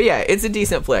 But yeah, it's a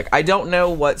decent flick. I don't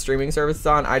know what streaming service it's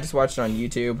on. I just watched it on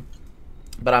YouTube,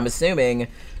 but I'm assuming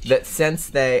that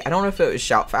since I don't know if it was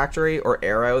Shout Factory or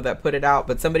Arrow that put it out,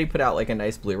 but somebody put out, like, a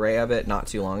nice Blu-ray of it not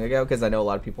too long ago, because I know a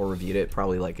lot of people reviewed it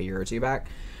probably, like, a year or two back.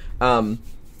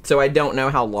 So I don't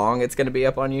know how long it's going to be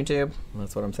up on YouTube.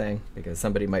 That's what I'm saying, because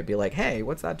somebody might be like, "Hey,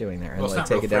 what's that doing there?" And, well, it's like,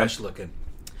 take it down. Fresh looking.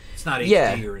 It's not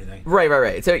HD or anything.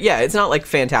 Right. So yeah, it's not, like,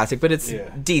 fantastic, but it's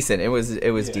decent. It was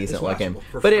decent looking.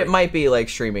 But it might be, like,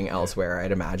 streaming elsewhere,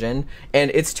 I'd imagine. And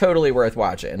it's totally worth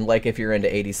watching. Like, if you're into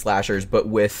 80s slashers, but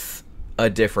with a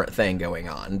different thing going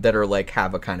on that are like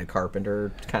have a kind of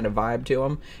Carpenter kind of vibe to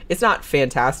them. It's not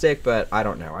fantastic, but I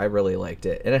don't know. I really liked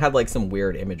it, and it had like some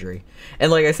weird imagery.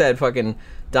 And like I said, fucking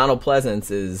Donald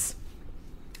Pleasence is.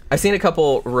 I've seen a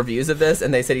couple reviews of this,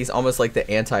 and they said he's almost like the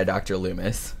anti-Dr.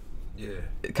 Loomis. Yeah.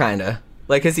 Kind of.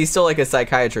 Like, because he's still like a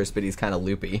psychiatrist, but he's kind of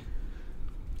loopy.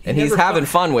 And he's having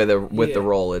fun with the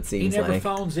role, it seems like. He never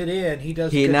phones it in.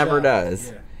 He never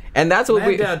does. Yeah. And that's what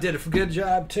Landau did a good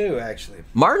job, too, actually.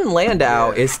 Martin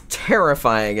Landau is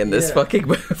terrifying in this fucking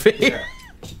movie. Yeah.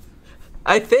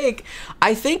 I think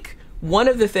one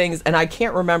of the things, and I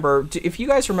can't remember, if you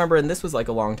guys remember, and this was like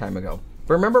a long time ago,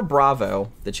 remember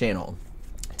Bravo, the channel,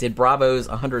 did Bravo's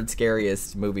 100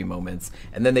 scariest movie moments,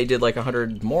 and then they did like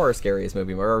 100 more scariest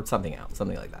movie or something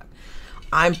like that.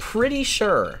 I'm pretty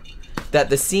sure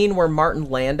that the scene where Martin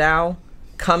Landau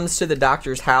comes to the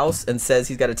doctor's house and says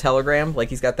he's got a telegram, like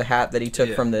he's got the hat that he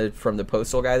took from the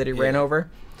postal guy that he ran over,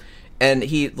 and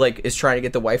he like is trying to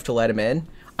get the wife to let him in.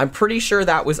 I'm pretty sure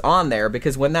that was on there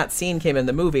because when that scene came in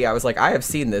the movie, I was like, I have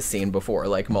seen this scene before,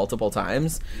 like multiple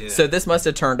times. Yeah. So this must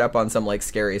have turned up on some like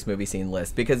scariest movie scene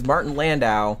list because Martin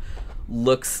Landau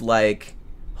looks like,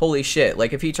 holy shit.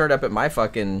 Like if he turned up at my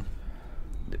fucking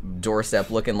doorstep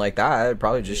looking like that, I'd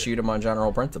probably just shoot him on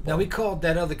general principle. Now we called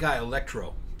that other guy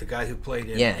Electro, the guy who played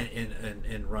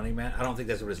in Running Man. I don't think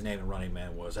that's what his name in Running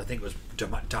Man was. I think it was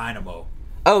Dynamo.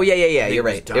 Oh, yeah, you're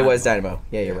right. It was Dynamo.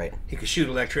 Yeah, you're right. He could shoot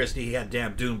electricity. He had a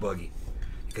damn dune buggy.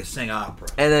 He could sing opera.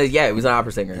 And it was an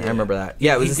opera singer. Yeah. I remember that.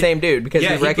 Yeah, it was the same dude because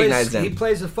we recognized him. He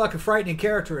plays a fucking frightening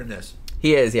character in this.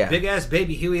 He is, yeah. Big-ass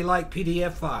baby Huey-like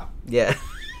PDF file. Yeah.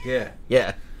 Yeah.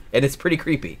 Yeah. And it's pretty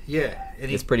creepy. Yeah.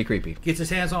 And it's pretty creepy. Gets his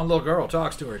hands on a little girl,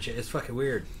 talks to her. It's fucking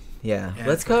weird. Yeah.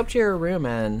 Let's go up to your room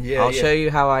and I'll show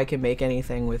you how I can make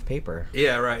anything with paper.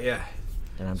 Yeah, right, yeah.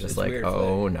 And I'm just like,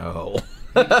 oh, no.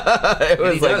 He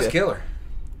does kill her.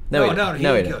 No, he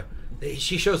didn't kill her.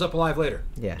 She shows up alive later.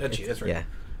 Yeah. Doesn't she? That's right. Yeah.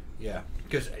 Yeah.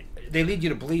 Because they lead you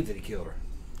to believe that he killed her.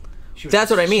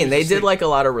 That's what I mean. They did like a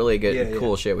lot of really good,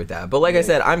 cool shit with that. But like I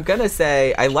said, I'm going to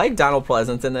say I like Donald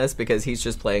Pleasence in this because he's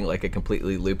just playing like a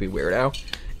completely loopy weirdo.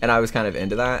 And I was kind of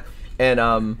into that. And,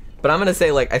 but I'm going to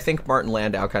say like, I think Martin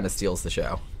Landau kind of steals the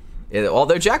show.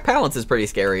 Although Jack Palance is pretty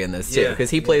scary in this too because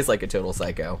he plays like a total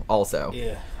psycho also.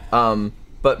 Yeah.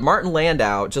 But Martin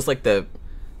Landau, just like the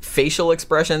facial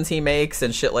expressions he makes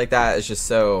and shit like that is just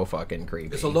so fucking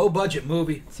creepy. It's a low budget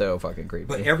movie. So fucking creepy.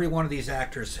 But every one of these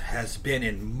actors has been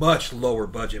in much lower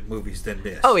budget movies than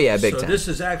this. Oh yeah, big time. So this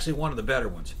is actually one of the better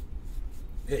ones.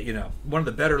 You know, one of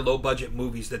the better low budget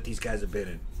movies that these guys have been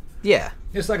in. Yeah.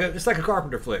 It's like a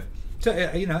Carpenter flick.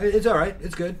 So, you know, it's all right.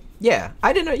 It's good. Yeah,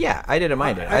 I didn't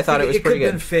mind it. I thought it was pretty good.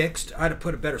 It could have been fixed. I'd have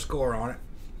put a better score on it.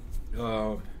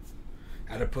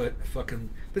 I'd have put fucking.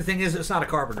 But the thing is, it's not a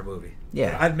Carpenter movie.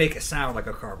 Yeah, I'd make it sound like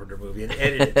a Carpenter movie and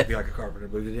edit it to be like a Carpenter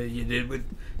movie.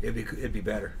 It'd be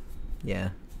better.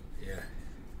 Yeah. Yeah.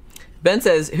 Ben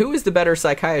says, "Who is the better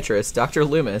psychiatrist, Dr.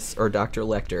 Loomis or Dr.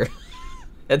 Lecter?"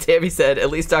 And Tammy said, "At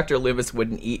least Dr. Loomis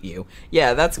wouldn't eat you."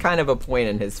 Yeah, that's kind of a point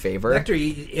in his favor.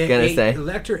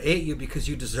 Lecter ate you because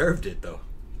you deserved it, though.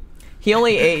 He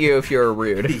only ate you if you were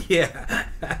rude. Yeah.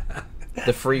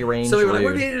 The free range. So like,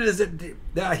 what is it?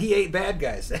 He ate bad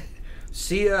guys.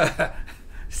 See, what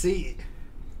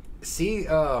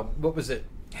was it?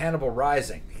 Hannibal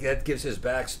Rising. That gives his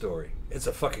backstory. It's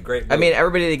a fucking great movie. I mean,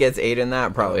 everybody that gets ate in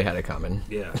that probably had it coming.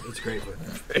 Yeah, it's great.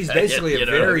 He's basically a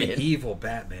very evil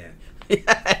Batman.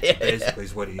 Yeah, basically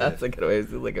is what he is. That's a good way.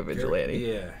 He's like a vigilante.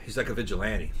 Yeah, he's like a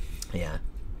vigilante. Yeah.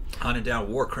 Hunting down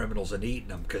war criminals and eating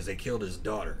them because they killed his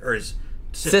daughter or his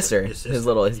sister. His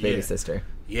baby sister.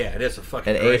 Yeah, and it's a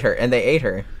fucking ate her, and they ate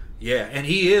her. Yeah, and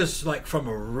he is like from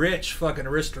a rich fucking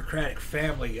aristocratic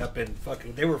family up in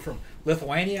fucking. They were from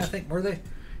Lithuania, I think. Were they?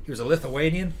 He was a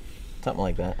Lithuanian, something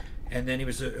like that. And then he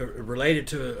was related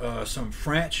to some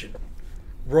French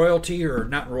royalty or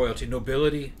not royalty,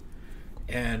 nobility,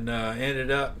 and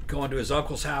ended up going to his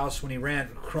uncle's house when he ran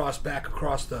back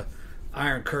across the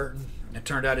Iron Curtain. And it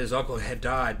turned out his uncle had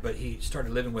died, but he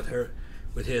started living with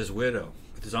his widow,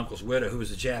 with his uncle's widow, who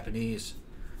was a Japanese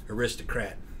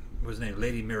aristocrat. What was her name?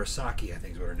 Lady Murasaki, I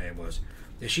think is what her name was.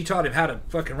 And she taught him how to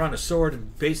fucking run a sword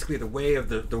and basically the way of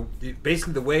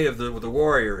the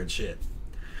warrior and shit.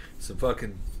 So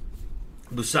fucking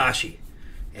Musashi,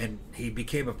 and he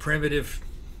became a primitive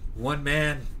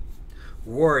one-man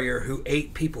warrior who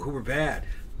ate people who were bad.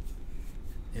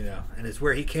 You know, and it's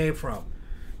where he came from.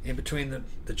 In between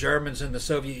the Germans and the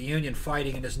Soviet Union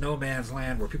fighting in this no man's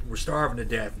land where people were starving to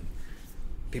death and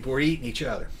people were eating each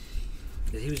other.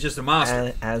 He was just a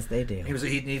monster. As they do. He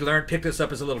picked this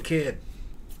up as a little kid.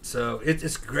 So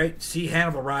it's great. See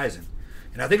Hannibal Rising.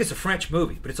 And I think it's a French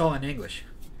movie, but it's all in English.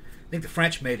 I think the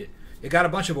French made it. It got a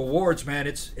bunch of awards, man.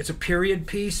 It's a period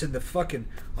piece, and the fucking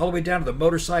all the way down to the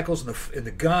motorcycles and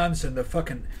the guns and the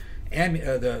fucking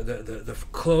the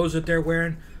clothes that they're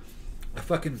wearing. A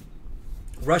fucking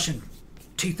Russian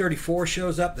T-34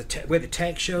 shows up, the way the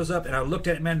tank shows up, and I looked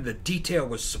at it, man, and the detail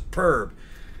was superb.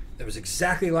 It was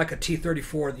exactly like a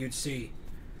T-34 that you'd see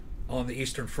on the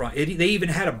Eastern Front. They even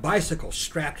had a bicycle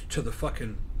strapped to the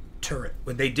fucking turret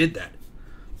when they did that.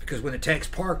 Because when the tank's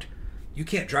parked, you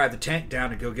can't drive the tank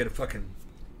down and go get a fucking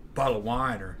bottle of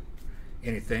wine or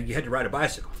anything. You had to ride a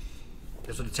bicycle.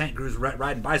 That's what the tank crews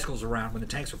riding bicycles around when the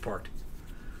tanks were parked.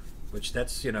 Which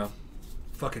that's,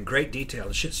 fucking great detail.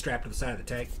 The shit's strapped to the side of the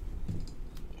tank.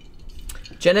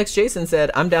 Gen X Jason said,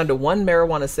 I'm down to 1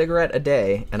 marijuana cigarette a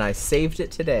day, and I saved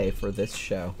it today for this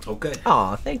show. Okay.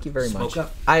 Aw, thank you very much. Smoke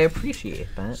up. I appreciate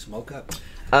that. Smoke up.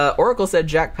 Oracle said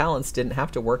Jack Palance didn't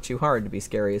have to work too hard to be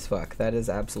scary as fuck. That is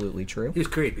absolutely true. He was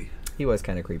creepy. He was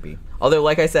kind of creepy. Although,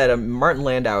 like I said, Martin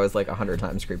Landau is like 100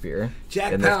 times creepier.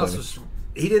 Jack Palance was...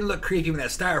 He didn't look creepy when that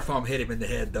styrofoam hit him in the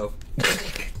head, though.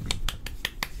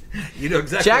 You know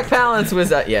exactly. Jack Palance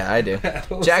was... yeah, I do.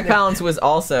 Jack Palance was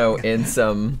also in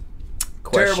some...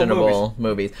 questionable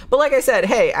movies. But like I said,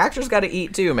 hey, actors got to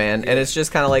eat too, man. Yeah. And it's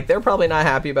just kind of like, they're probably not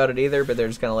happy about it either, but they're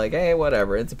just kind of like, hey,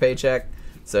 whatever. It's a paycheck,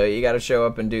 so you got to show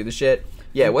up and do the shit.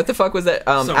 Yeah, what the fuck was that?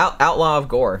 Outlaw of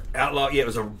Gore. Outlaw, yeah, it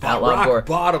was a rock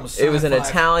bottom sci-fi. It was an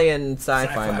Italian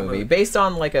sci-fi movie based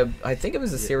on like I think it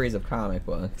was a series of comic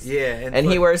books. Yeah. And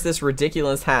he wears this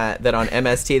ridiculous hat that on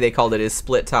MST they called it his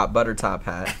split top butter top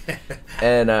hat.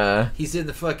 And he's in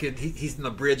the fucking he's in the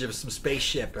bridge of some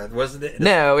spaceship, wasn't it?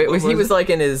 No, he was like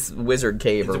in his wizard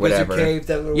cave or whatever. Wizard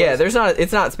cave, yeah,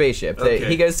 it's not spaceship. Okay.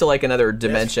 He goes to like another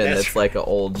dimension that's like an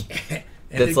old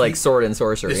that's like sword and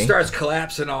sorcery. It starts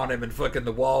collapsing on him, and fucking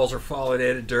the walls are falling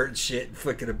in, and dirt and shit. And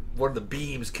fucking one of the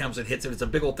beams comes and hits him. It's a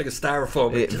big old thing of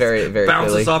styrofoam. It very, very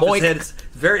bounces off Boink. his head. It's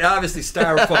very obviously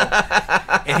styrofoam.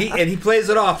 and he plays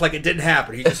it off like it didn't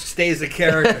happen. He just stays in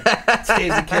character.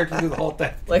 Stays in character through the whole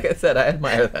thing. Like I said, I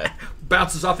admire that.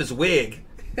 Bounces off his wig.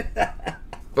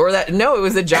 Or that? No, it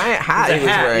was a giant hat he was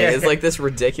wearing. Yeah. It's like this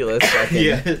ridiculous fucking...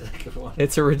 Yeah.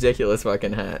 It's a ridiculous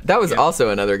fucking hat. That was also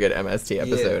another good MST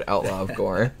episode, Outlaw of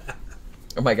Gore.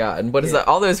 Oh my god. And what is that?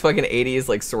 All those fucking 80s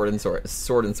like sword and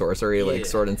sorcery, like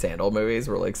sword and sandal movies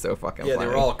were like so fucking funny. They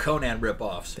were all Conan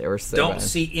ripoffs. They were so Don't bad.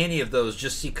 see any of those,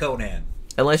 just see Conan.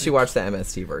 Unless you watch the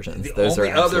MST versions. Those are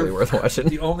absolutely worth watching.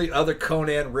 The only other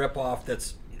Conan ripoff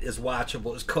that's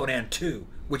watchable is Conan 2,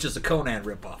 which is a Conan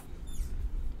ripoff.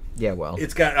 Yeah, well.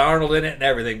 It's got Arnold in it and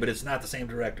everything, but it's not the same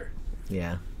director.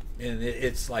 Yeah. And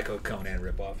it's like a Conan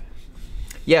ripoff.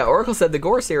 Yeah, Oracle said the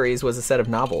Gore series was a set of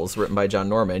novels written by John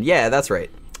Norman. Yeah, that's right.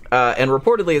 And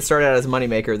reportedly it started out as a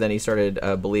moneymaker, then he started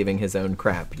believing his own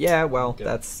crap. Yeah, well,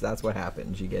 that's what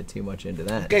happens. You get too much into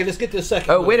that. Okay, let's get to the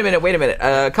second movie. Wait a minute.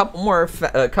 A couple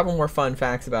more fun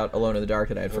facts about Alone in the Dark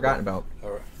that I had forgotten about.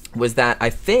 All right. Was that I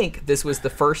think this was the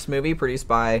first movie produced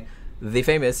by the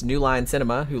famous New Line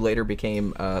Cinema, who later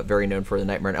became very known for the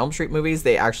Nightmare on Elm Street movies.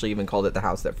 They actually even called it the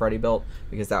house that Freddy built,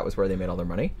 because that was where they made all their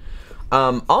money.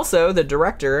 Also, the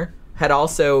director had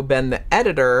also been the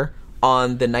editor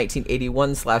on the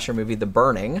 1981 slasher movie The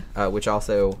Burning, which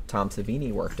also Tom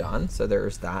Savini worked on, so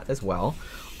there's that as well.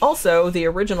 Also, the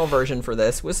original version for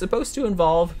this was supposed to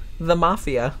involve the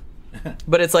Mafia.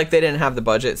 But it's like they didn't have the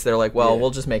budget, so they're like, well, we'll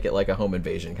just make it like a home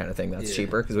invasion kind of thing. That's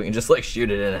cheaper, because we can just like shoot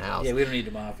it in a house. Yeah, we don't need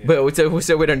the Mafia. But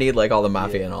so we don't need like all the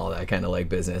Mafia and all that kind of like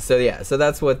business. So yeah, so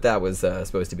that's what that was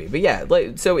supposed to be. But yeah,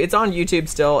 like, so it's on YouTube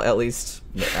still, at least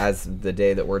as the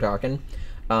day that we're talking.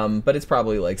 But it's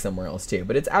probably like somewhere else too.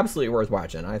 But it's absolutely worth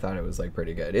watching. I thought it was like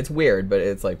pretty good. It's weird, but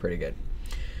it's like pretty good.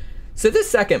 So this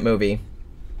second movie,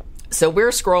 so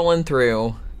we're scrolling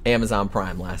through Amazon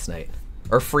Prime last night,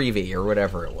 or Freevee, or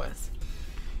whatever it was.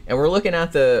 And we're looking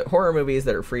at the horror movies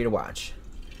that are free to watch.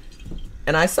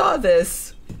 And I saw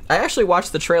this. I actually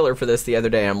watched the trailer for this the other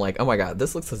day. And I'm like, oh my god,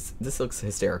 this looks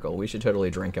hysterical. We should totally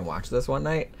drink and watch this one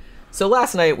night. So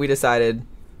last night we decided,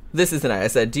 this is the night. I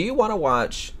said, do you want to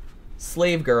watch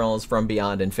Slave Girls from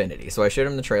Beyond Infinity? So I showed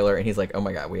him the trailer, and he's like, oh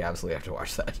my god, we absolutely have to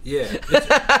watch that. Yeah.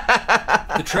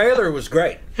 The trailer was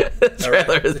great.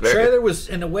 The trailer was,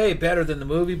 in a way, better than the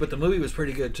movie, but the movie was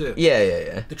pretty good, too.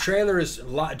 Yeah. The trailer is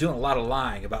doing a lot of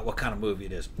lying about what kind of movie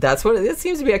it is. That's what it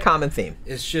seems to be a common theme.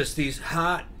 It's just these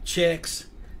hot chicks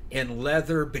in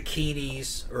leather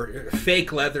bikinis, or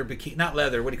fake leather bikini, not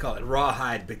leather, what do you call it?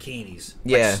 Rawhide bikinis.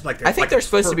 Yeah. I think they're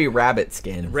supposed to be rabbit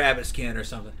skin. Rabbit skin or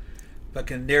something.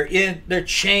 Fucking they're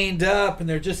chained up, and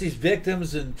they're just these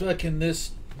victims, and fucking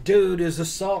this dude is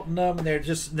assaulting them, and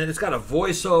then it's got a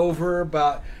voiceover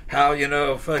about how,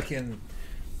 fucking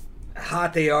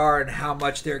hot they are and how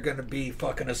much they're going to be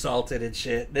fucking assaulted and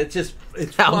shit. It's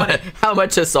funny. How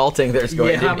much assaulting there's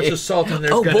going to be. Yeah, how much assaulting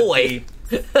there's going to be.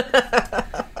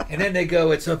 And then they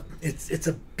go, it's a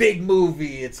big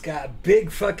movie. It's got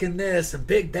big fucking this and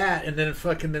big that, and then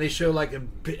then they show like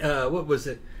what was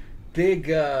it? Big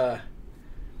what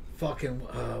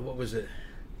was it?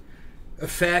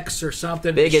 Effects or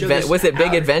something. Was it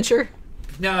Big Adventure?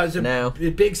 No, it's a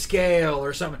big scale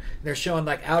or something. They're showing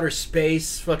like outer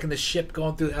space, fucking the ship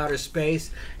going through outer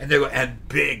space, and they go, and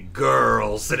big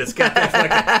girls, and it's got that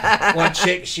fucking one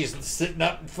chick, she's sitting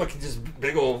up and fucking just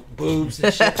big old boobs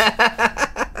and shit.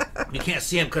 You can't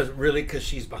see them because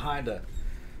she's behind a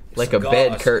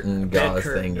bed curtain gauze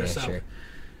thing. Yeah, sure.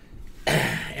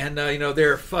 And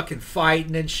they're fucking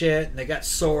fighting and shit, and they got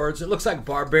swords. It looks like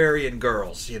barbarian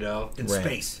girls, in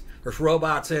space. There's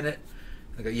robots in it.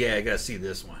 I go, yeah, I gotta see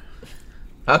this one.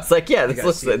 I was like, yeah, this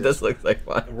looks like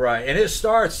fun. Right, and it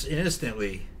starts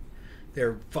instantly.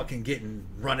 They're fucking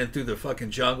running through the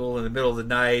fucking jungle in the middle of the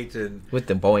night, and with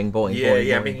the boing.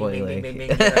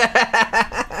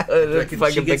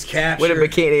 She gets captured with a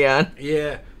bikini on.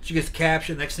 Yeah, she gets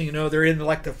captured. Next thing you know, they're in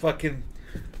like the fucking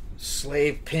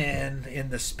slave pen in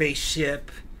the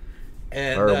spaceship,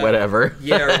 and whatever.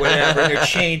 Yeah, or whatever. And they're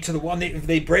chained to the one.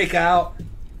 They break out.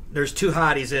 There's two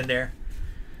hotties in there.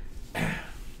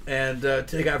 And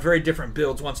they got very different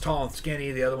builds. One's tall and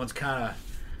skinny. The other one's kind of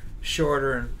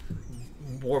shorter and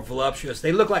more voluptuous.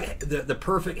 They look like the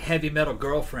perfect heavy metal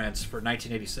girlfriends for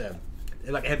 1987.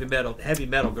 They're like heavy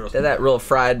metal girls. They're that real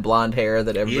fried blonde hair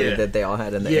that everybody that they all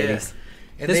had in the 80s.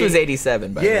 And this was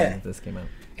 87 by then this came out.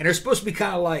 And they're supposed to be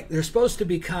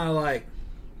kind of like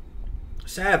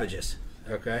savages,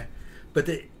 okay? But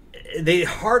they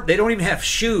don't even have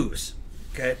shoes,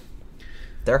 okay?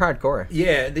 They're hardcore.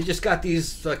 Yeah, they just got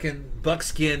these fucking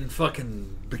buckskin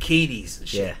fucking bikinis and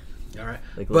shit. Yeah. All right.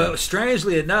 But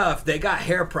strangely enough, they got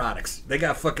hair products. They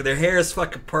got their hair is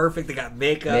fucking perfect. They got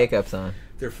makeup. Makeup's on.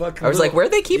 They're fucking. I was like, where are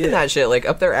they keeping that shit? Like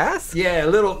up their ass? Yeah,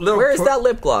 little. Where is that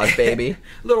lip gloss, baby?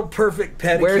 Little perfect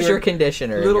pedicure. Where's your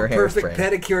conditioner? Little your perfect hairspray?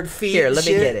 pedicured feet. Here, let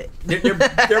me get it. They're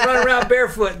running around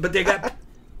barefoot, but they got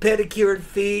pedicured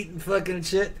feet and fucking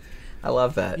shit. I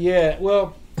love that. Yeah,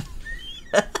 well.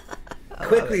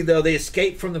 Quickly though, they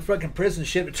escape from the fucking prison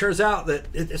ship. It turns out that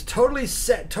it's totally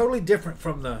different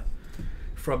from the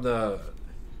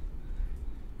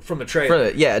trailer.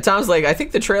 It sounds like I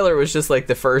think the trailer was just like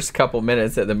the first couple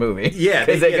minutes of the movie. Yeah,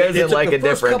 because it goes in like a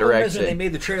different direction. They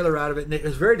made the trailer out of it, and it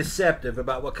was very deceptive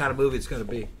about what kind of movie it's going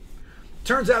to be.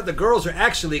 Turns out the girls are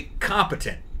actually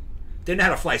competent. They know how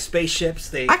to fly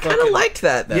spaceships. I kind of liked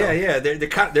that though. Yeah,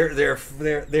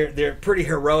 they're pretty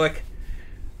heroic.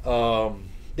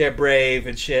 They're brave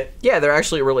and shit. Yeah, they're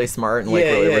actually really smart and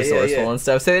really resourceful and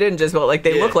stuff. So they didn't just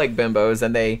they look like bimbos,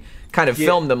 and they kind of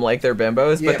filmed them like they're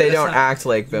bimbos, but they don't act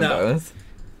like bimbos.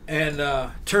 No.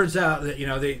 And turns out that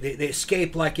they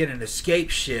escape like in an escape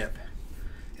ship,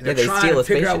 and they're trying to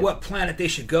figure out what planet they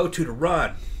should go to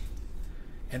run.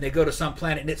 And they go to some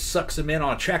planet, and it sucks them in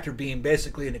on a tractor beam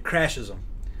basically, and it crashes them.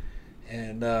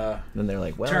 And then they're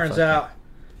like, well, turns out.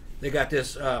 They got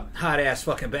this hot ass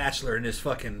fucking bachelor and this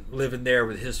fucking living there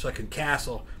with his fucking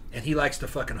castle, and he likes to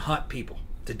fucking hunt people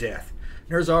to death.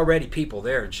 And there's already people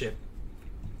there and shit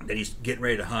that he's getting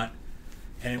ready to hunt.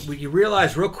 And you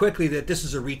realize real quickly that this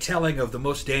is a retelling of The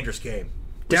Most Dangerous Game.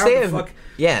 Down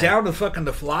to fucking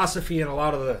the philosophy and a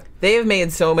lot of the. They have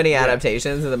made so many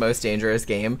adaptations of The Most Dangerous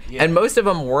Game, and most of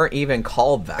them weren't even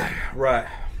called that. Right.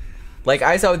 Like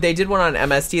I saw, they did one on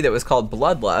MST that was called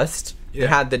Bloodlust. It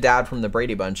had the dad from the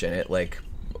Brady Bunch in it, like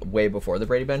way before the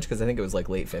Brady Bunch, because I think it was like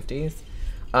late 50s.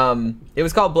 It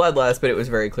was called Bloodlust, but it was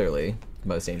very clearly The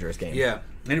Most Dangerous Game. Yeah,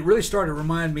 and it really started to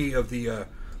remind me of the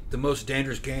Most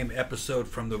Dangerous Game episode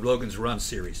from the Logan's Run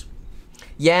series.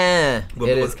 Yeah,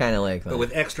 it is kind of like that. But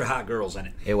with extra hot girls in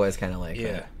it. It was kind of like that.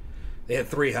 Yeah. They had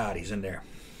 3 hotties in there.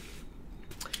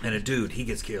 And a dude, he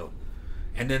gets killed.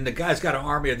 And then the guy's got an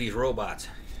army of these robots.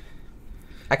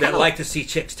 I like to see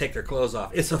chicks take their clothes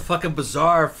off. It's a fucking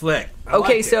bizarre flick. I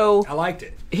liked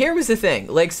it. Here was the thing.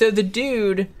 Like, so the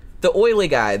dude, the oily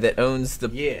guy that owns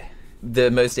the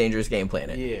Most Dangerous Game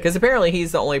planet. Yeah. Because apparently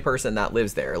he's the only person that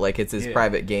lives there. Like, it's his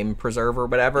private game preserve or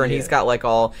whatever. And he's got like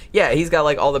all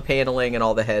the paneling and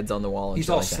all the heads on the wall. And he's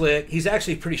all slick. He's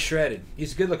actually pretty shredded.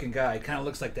 He's a good looking guy. He kind of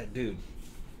looks like that dude.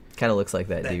 Kind of looks like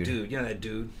that dude. You know that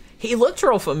dude? He looked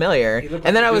real familiar.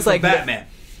 And then I was like, Batman.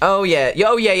 Oh yeah.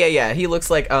 He looks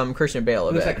like Christian Bale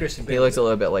a bit. Looks like Christian Bale. He looks a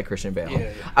little bit like Christian Bale.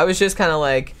 Yeah. I was just kind of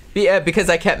like,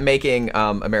 because I kept making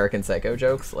American Psycho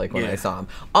jokes like when I saw him.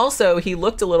 Also, he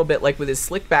looked a little bit like with his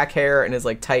slick back hair and his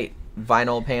like tight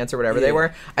vinyl pants or whatever they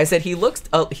were. I said he looked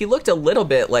a little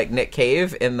bit like Nick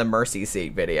Cave in the Mercy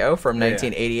Seat video from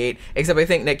 1988, except I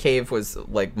think Nick Cave was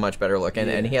like much better looking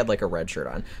and he had like a red shirt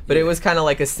on. But it was kind of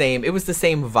like it was the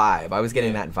same vibe. I was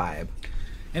getting that vibe.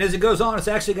 And as it goes on, it's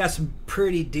actually got some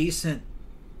pretty decent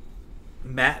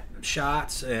matte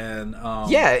shots and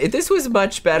this was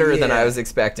much better than I was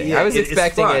expecting. I was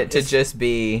expecting it to just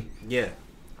be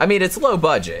I mean, it's low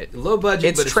budget.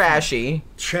 It's trashy.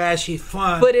 Trashy,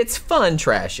 fun. But it's fun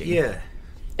trashy. Yeah.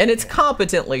 And it's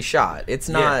competently shot. It's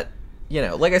not,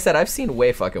 like I said, I've seen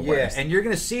way fucking worse. Yeah, and you're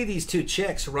going to see these two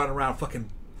chicks run around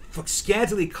fucking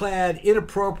scantily clad,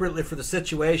 inappropriately for the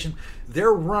situation.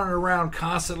 They're running around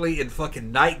constantly in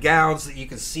fucking nightgowns that you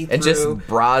can see through. And just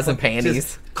bras and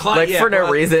panties. For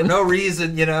no reason. For no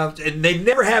reason, And they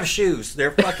never have shoes.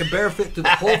 They're fucking barefoot through the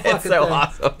whole fucking thing.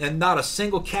 Awesome. And not a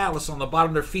single callus on the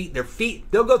bottom of their feet. Their feet,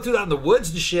 they'll go through that in the woods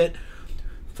and shit,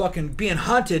 fucking being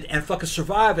hunted and fucking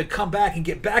survive and come back and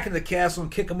get back in the castle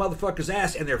and kick a motherfucker's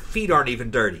ass, and their feet aren't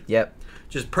even dirty. Yep.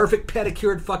 Just perfect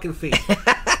pedicured fucking feet.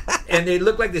 And they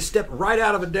look like they stepped right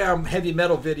out of a damn heavy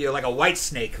metal video, like a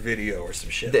Whitesnake video or some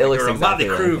shit. Or a Motley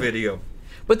Crue video.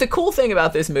 But the cool thing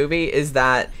about this movie is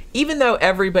that even though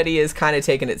everybody is kind of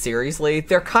taking it seriously,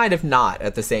 they're kind of not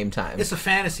at the same time. It's a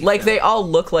fantasy film. They all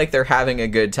look like they're having a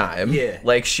good time. Yeah.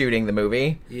 Like shooting the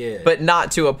movie. Yeah. But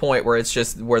not to a point where it's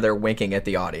just where they're winking at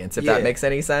the audience, if that makes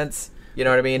any sense. You know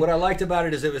what I mean? What I liked about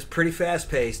it is it was pretty fast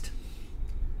paced.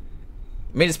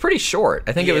 I mean, it's pretty short.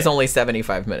 I think it was only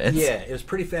 75 minutes. Yeah, it was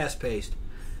pretty fast paced.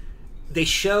 They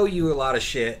show you a lot of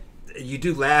shit. You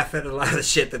do laugh at a lot of the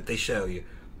shit that they show you.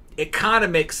 It kind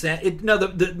of makes sense.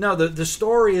 The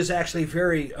story is actually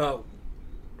very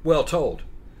well told.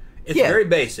 It's very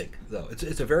basic, though.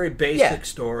 It's a very basic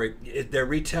story. They're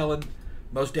retelling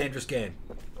Most Dangerous Game.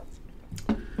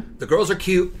 The girls are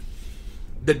cute.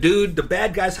 The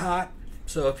bad guy's hot.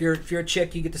 So if you're a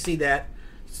chick, you get to see that.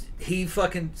 He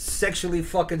fucking sexually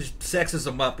fucking sexes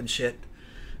them up and shit.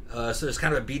 So there's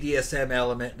kind of a BDSM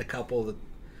element in a couple of the...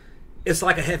 It's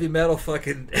like a heavy metal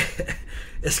fucking...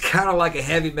 It's kind of like a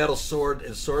heavy metal sword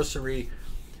and sorcery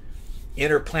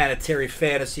interplanetary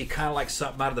fantasy, kind of like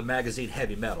something out of the magazine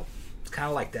Heavy Metal. It's kind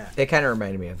of like that. It kind of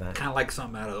reminded me of that. Kind of like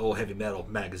something out of the old Heavy Metal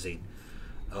magazine,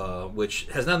 which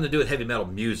has nothing to do with heavy metal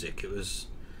music. It was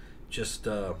just,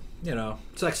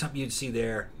 it's like something you'd see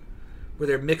there, where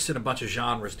they're mixing a bunch of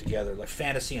genres together, like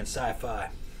fantasy and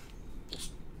sci-fi.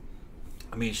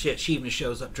 I mean, shit, she even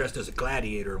shows up dressed as a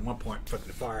gladiator at one point,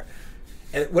 fucking fire.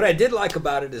 And what I did like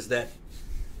about it is that,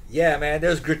 yeah, man,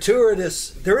 there's gratuitous...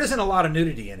 There isn't a lot of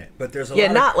nudity in it, but there's a lot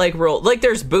of... not like real... Like,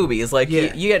 there's boobies. Like, you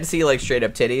get to see, like,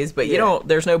 straight-up titties, but you don't...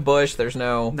 There's no bush, there's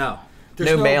no... No.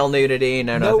 No male nudity,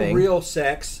 no nothing. No real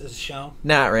sex is shown.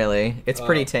 Not really. It's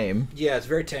pretty tame. Yeah, it's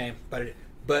very tame,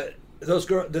 but those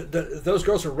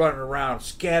girls are running around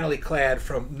scantily clad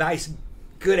from nice,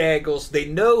 good angles. They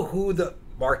know who the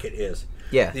market is.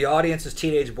 Yeah. The audience is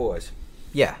teenage boys.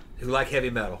 Yeah. Who like heavy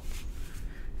metal.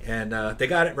 And they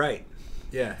got it right.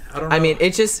 Yeah. I don't know. I mean,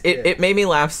 it made me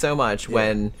laugh so much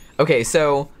when... Okay,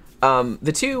 so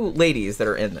the two ladies that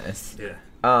are in this... Yeah.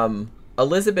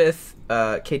 Elizabeth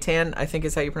Catan, I think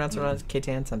is how you pronounce her.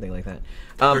 Catan, something like that.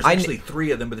 There's actually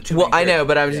three of them, but the two. Well, I know,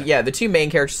 but the two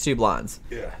main characters, two blondes.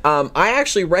 Yeah. I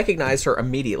actually recognized her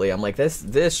immediately. I'm like,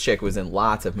 this chick was in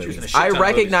lots of movies. I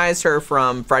recognized her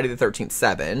from Friday the 13th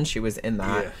 7. She was in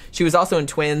that. Yeah. She was also in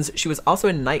Twins. She was also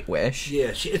in Nightwish.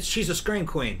 Yeah, she's a scream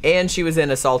queen. And she was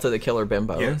in Assault of the Killer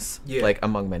Bimbos. Yeah. Like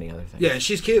among many other things. Yeah, and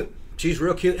she's cute. She's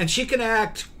real cute, and she can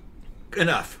act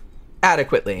enough.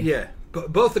 Adequately. Yeah.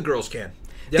 Both the girls can.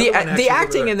 The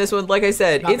acting in this one, like I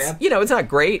said, it's not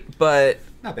great, but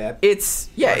not bad. It's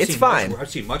fine. I've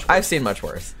seen much worse. I've seen much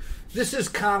worse. This is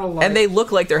kind of like... And they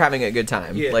look like they're having a good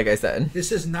time, like I said.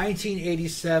 This is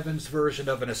 1987's version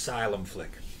of an Asylum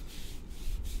flick.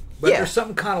 But there's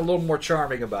something kind of a little more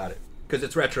charming about it, because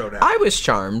it's retro now. I was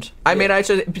charmed. I mean, I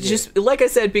just like I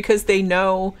said, because they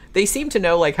seem to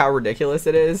know like how ridiculous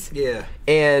it is. Yeah.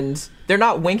 And they're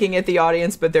not winking at the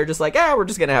audience, but they're just like, we're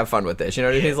just gonna have fun with this. You know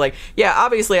what I mean? It's like,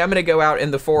 obviously I'm gonna go out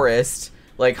in the forest,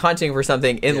 like hunting for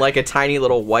something in like a tiny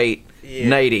little white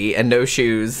nightie and no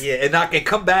shoes. Yeah, and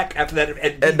come back after that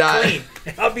and be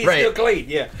clean. I'll be still clean.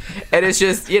 Yeah. And it's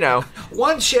just,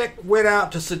 one chick went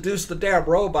out to seduce the damn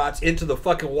robots into the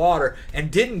fucking water and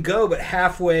didn't go but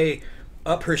halfway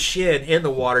up her shin in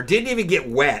the water. Didn't even get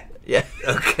wet. Yeah.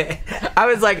 Okay. I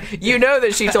was like,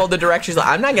 that she told the director, she's like,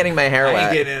 I'm not getting my hair wet. I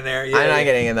ain't getting in there. Yeah, I'm not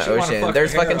getting in the ocean.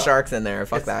 There's fucking sharks in there.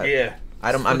 Fuck that. Yeah.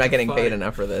 I'm not getting paid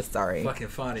enough for this. Sorry. Fucking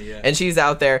funny, yeah. And she's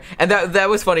out there, and that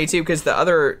was funny too, because the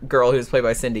other girl who's played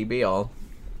by Cindy Beale,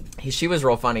 She was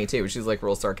real funny too. She was like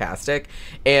real sarcastic,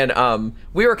 and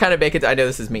we were kind of making. I know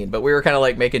this is mean, but we were kind of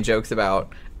like making jokes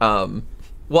about.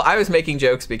 Well, I was making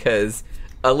jokes because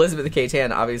Elizabeth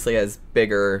Catan obviously has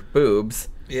bigger boobs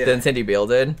than Cindy Beale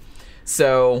did.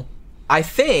 So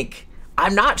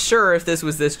I'm not sure if this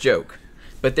was this joke,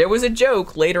 but there was a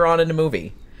joke later on in the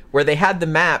movie where they had the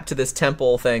map to this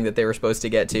temple thing that they were supposed to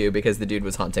get to because the dude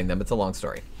was hunting them. It's a long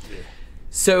story. Yeah.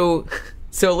 So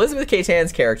Elizabeth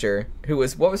Catan's character,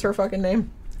 what was her fucking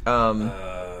name?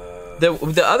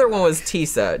 The other one was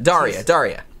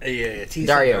Daria. Yeah,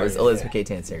 Daria was Elizabeth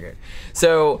Catan's character.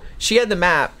 So she had the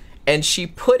map, and she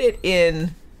put it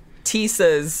in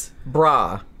Tissa's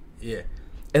bra. Yeah.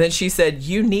 And then she said,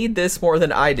 "You need this more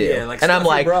than I do." Yeah, and I'm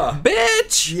like, bra.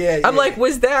 "Bitch!" Yeah, I'm like,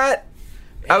 "Was that?"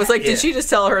 I was like, "Did she just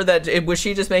tell her that? Was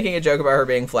she just making a joke about her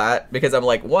being flat?" Because I'm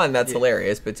like, one, that's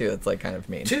hilarious, but two, it's like kind of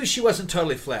mean. Two, she wasn't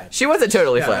totally flat. She wasn't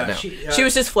totally flat. No, she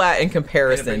was just flat in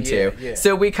comparison to. Yeah.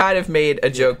 So we kind of made a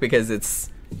joke because it's.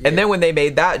 Yeah. And then when they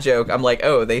made that joke, I'm like,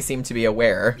 oh, they seem to be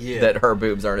aware that her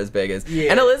boobs aren't as big as.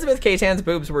 Yeah. And Elizabeth Catan's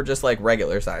boobs were just like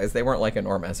regular size. They weren't like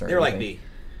enormous or anything. They were like me.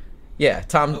 Yeah,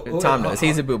 Tom knows.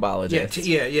 He's a boobologist.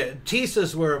 Yeah.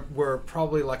 Tissa's were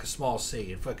probably like a small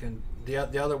C. Fucking the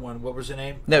other one, what was her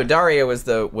name? No, Daria was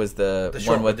the one with the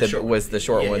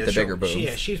short one with the bigger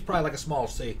boobs. She's probably like a small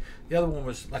C. The other one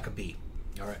was like a B.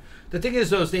 All right. The thing is,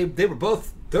 they were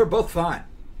both fine.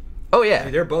 Oh yeah, I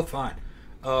mean, they're both fine.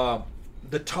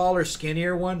 The taller,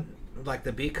 skinnier one, like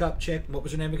the B cup chick, what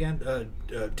was her name again?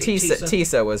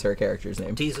 Tissa was her character's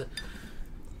name. Tissa.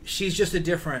 She's just a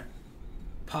different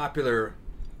popular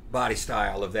body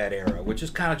style of that era, which is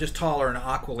kind of just taller and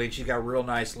aqualine. She's got real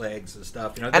nice legs and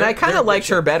stuff. You know, and I kind of liked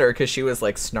her better because she was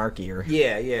like snarkier.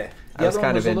 Yeah. The other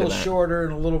one was a little shorter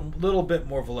and a little bit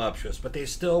more voluptuous, but they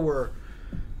still were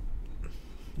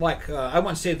like I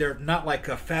wouldn't say they're not like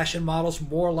fashion models,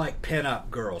 more like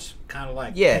pin-up girls, kind of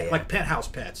like like penthouse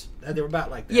pets. They were about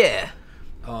like that.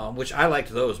 Yeah. Which I liked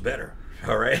those better.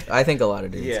 All right. I think a lot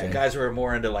of dudes. Yeah, guys were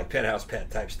more into like penthouse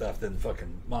pet type stuff than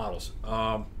fucking models.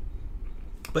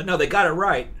 But no, they got it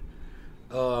right.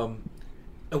 And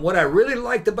what I really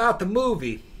liked about the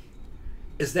movie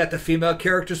is that the female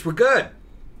characters were good.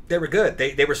 They were good.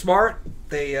 They were smart.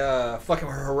 They fucking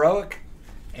were heroic,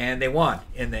 and they won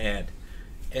in the end.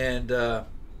 And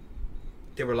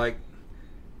they were like,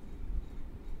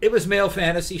 it was male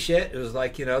fantasy shit. It was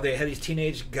like, you know, they had these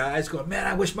teenage guys going, man,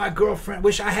 I wish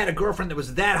I had a girlfriend that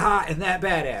was that hot and that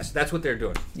badass. That's what they're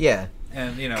doing. Yeah.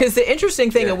 And you know, because the interesting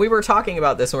thing, and we were talking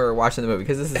about this when we were watching the movie,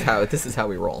 because this is how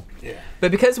we roll. Yeah.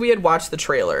 But because we had watched the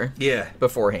trailer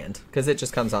beforehand, because it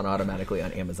just comes on automatically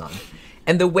on Amazon,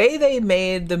 and the way they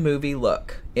made the movie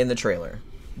look in the trailer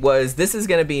was this is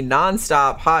going to be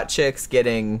nonstop hot chicks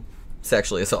getting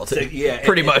sexually assaulted,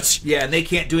 pretty much. Yeah, and they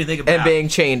can't do anything about it. And being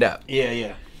chained up.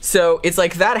 Yeah. So it's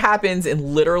like that happens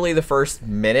in literally the first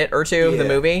minute or two of the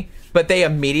movie, but they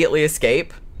immediately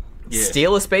escape,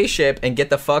 steal a spaceship, and get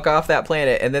the fuck off that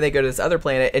planet, and then they go to this other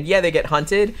planet, and they get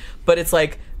hunted, but it's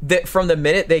like from the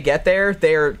minute they get there,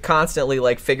 they're constantly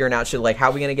like figuring out shit like, how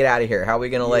are we going to get out of here? How are we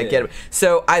going to like get...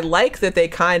 So I like that they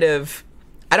kind of...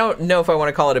 I don't know if I want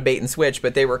to call it a bait and switch,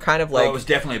 but they were kind of like it was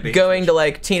definitely a bait going to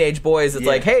like teenage boys. It's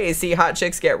like, hey, see hot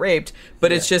chicks get raped,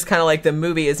 but it's just kind of like the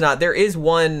movie is not. There is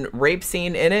one rape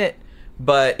scene in it,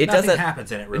 but it Nothing doesn't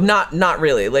happens in it. Really. Not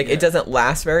really. Like it doesn't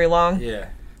last very long. Yeah.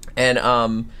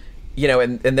 And you know,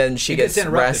 and then she gets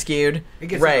rescued. It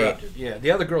gets interrupted. Yeah.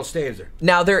 The other girl stays her.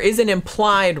 Now there is an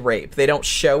implied rape. They don't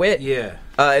show it. Yeah.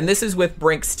 And this is with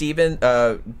Brink Stevens.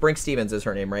 Brink Stevens is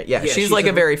her name, right? Yeah, she's like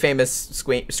a very famous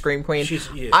scream queen.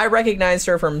 I recognized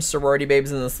her from Sorority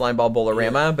Babes and the Slimeball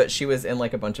Bolorama, but she was in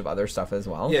like a bunch of other stuff as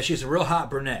well. Yeah, she's a real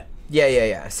hot brunette.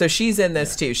 Yeah. So she's in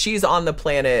this too. She's on the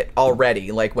planet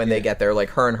already. Like when they get there, like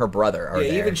her and her brother are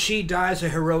there. Even she dies a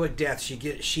heroic death.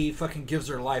 She fucking gives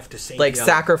her life to save. Like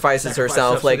sacrifices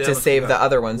herself, like to save the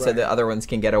other ones, so the other ones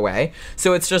can get away.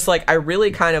 So it's just like I really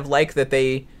kind of like that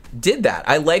they did that.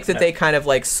 I like that they kind of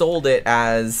like sold it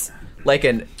as like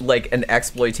an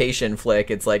exploitation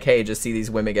flick. It's like, hey, just see these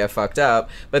women get fucked up.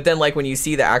 But then like when you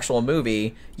see the actual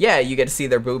movie, you get to see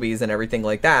their boobies and everything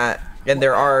like that. And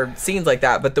there are scenes like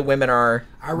that, but the women are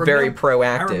very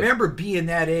proactive. I remember being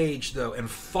that age though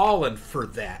and falling for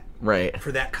that. Right.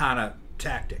 For that kind of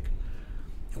tactic.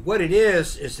 And what it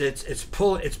is it's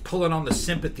pulling on the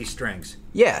sympathy strings.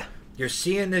 Yeah. You're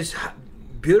seeing these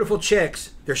beautiful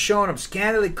chicks. They're showing them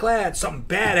scantily clad. Something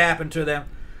bad happened to them.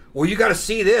 Well, you got to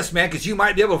see this, man, because you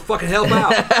might be able to fucking help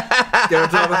out. You know what I'm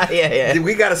talking about? Yeah.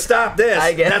 We got to stop this.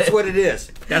 I get That's it. what it is.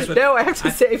 That's what. No, I have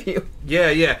to save you.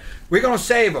 Yeah. we're gonna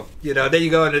save them. You know, there you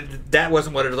go. And that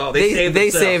wasn't what it was all. They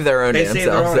saved their own damn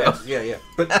selves. Yeah.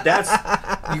 But that's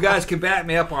you guys can back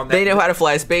me up on that. They know how to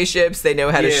fly spaceships. They know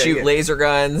how to shoot laser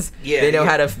guns. Yeah, they know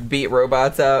how to beat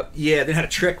robots up. Yeah, they know how to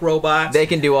trick robots. They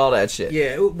can do all that shit.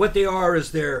 Yeah, what they are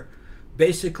is they're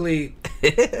basically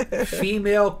the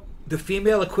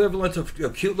female equivalent of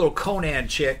cute little Conan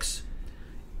chicks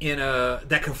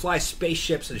that can fly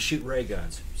spaceships and shoot ray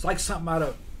guns. It's like something out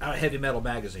of Heavy Metal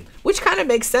magazine. Which kind of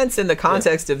makes sense in the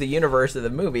context of the universe of the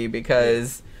movie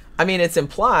because, I mean, it's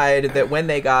implied that when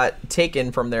they got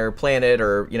taken from their planet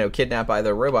or, kidnapped by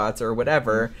the robots or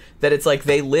whatever, that it's like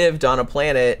they lived on a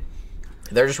planet,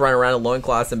 they're just running around in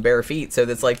loincloths and bare feet, so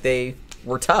that's like they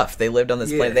were tough. They lived on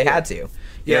this planet. They had to.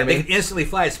 You know what I mean? They could instantly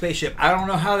fly a spaceship. I don't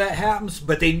know how that happens,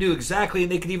 but they knew exactly,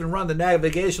 and they could even run the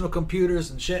navigational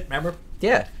computers and shit, remember?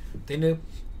 Yeah. They knew.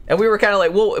 And we were kind of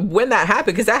like, well, when that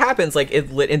happened, because that happens like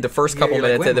in the first couple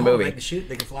minutes of the movie. They can shoot,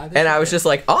 they can fly. And I was just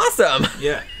like, awesome.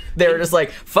 Yeah. They were just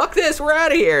like, fuck this, we're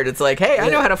out of here. And it's like, hey, I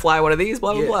know how to fly one of these,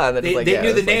 blah, blah, blah. And then they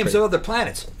knew the names of other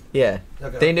planets. Yeah.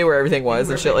 Okay. They knew where everything was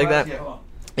and shit like that.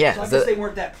 Yeah. So I guess they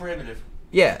weren't that primitive.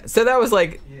 Yeah. So that was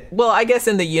like, well, I guess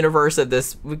in the universe of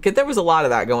this, because there was a lot of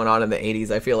that going on in the 80s.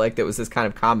 I feel like there was this kind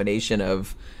of combination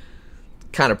of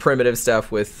kind of primitive stuff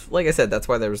with, like I said, that's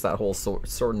why there was that whole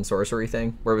sword and sorcery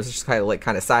thing where it was just kind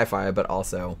of sci-fi, but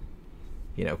also,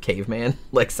 caveman,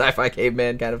 like sci-fi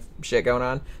caveman kind of shit going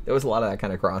on. There was a lot of that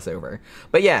kind of crossover.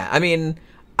 But yeah, I mean,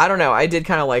 I don't know. I did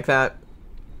kind of like that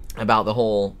about the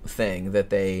whole thing, that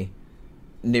they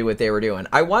knew what they were doing.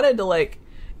 I wanted to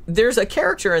there's a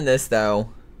character in this though,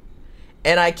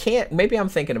 and I can't, maybe I'm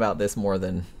thinking about this more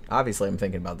than, obviously I'm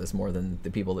thinking about this more than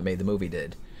the people that made the movie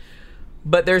did.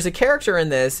 But there's a character in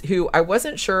this who I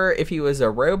wasn't sure if he was a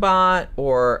robot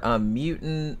or a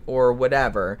mutant or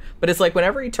whatever. But it's like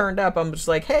whenever he turned up, I'm just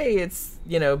like, hey, it's,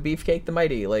 Beefcake the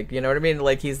Mighty. Like, you know what I mean?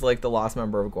 Like he's like the lost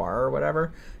member of GWAR or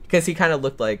whatever. Because he kind of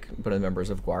looked like one of the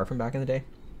members of GWAR from back in the day.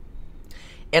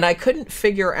 And I couldn't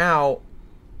figure out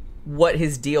what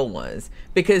his deal was.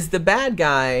 Because the bad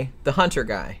guy, the hunter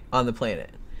guy on the planet,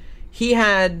 he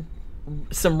had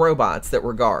some robots that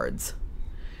were guards.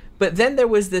 But then there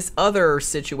was this other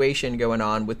situation going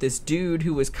on with this dude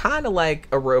who was kind of like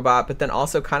a robot, but then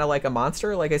also kind of like a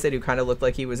monster. Like I said, who kind of looked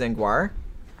like he was in GWAR.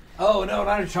 Oh, no, not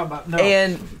what you're talking about. No.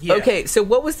 And, okay, so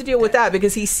what was the deal with that?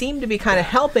 Because he seemed to be kind of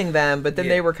helping them, but then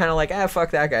they were kind of like,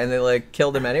 fuck that guy. And they,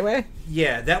 killed him anyway?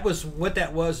 Yeah, that was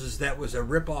that was a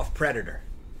rip-off Predator.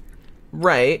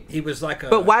 Right. He was like a...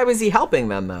 But why was he helping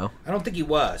them, though? I don't think he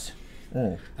was.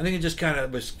 I think he just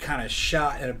was kind of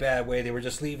shot in a bad way. They were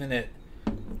just leaving it...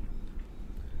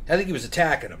 I think he was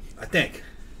attacking him. I think,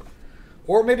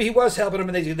 or maybe he was helping him,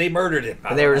 and they murdered him.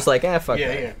 And they were just like, fuck that.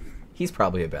 Yeah. He's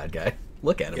probably a bad guy.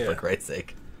 Look at him, for Christ's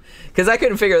sake. Because I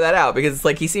couldn't figure that out, because it's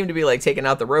like he seemed to be taking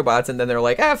out the robots, and then they're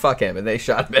like, fuck him, and they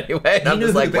shot him anyway. And I'm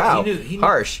just like, wow, he knew.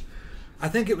 Harsh. I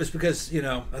think it was because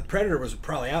a Predator was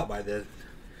probably out by then.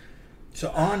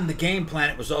 So on the game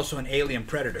planet was also an alien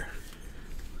Predator.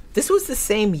 This was the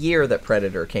same year that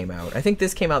Predator came out. I think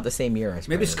this came out the same year as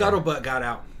Maybe Predator. Scuttlebutt got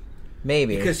out.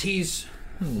 Maybe. Because he's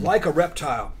like a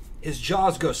reptile. His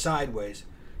jaws go sideways.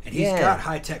 And he's got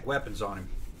high-tech weapons on him.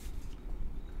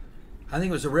 I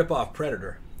think it was a rip-off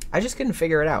Predator. I just couldn't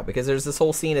figure it out, because there's this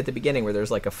whole scene at the beginning where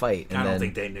there's a fight. And I don't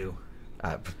think they knew.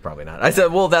 Probably not. I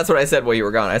said, well, that's what I said while you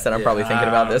were gone. I said, I'm probably thinking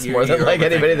about this more than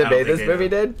anybody that made this movie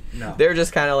did. No. They're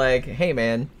just kind of like, hey,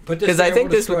 man. Because I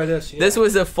think this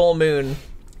was a Full Moon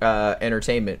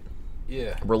Entertainment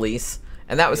release.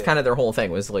 And that was kind of their whole thing,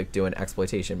 was doing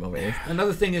exploitation movies.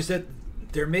 Another thing is that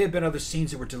there may have been other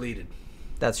scenes that were deleted.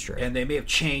 That's true. And they may have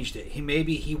changed it.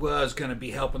 He was going to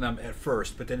be helping them at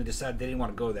first, but then they decided they didn't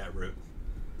want to go that route.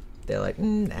 They're like,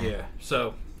 nah. Yeah,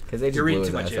 so because they just blew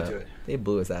his ass up. They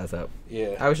blew his ass up.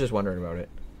 Yeah. I was just wondering about it.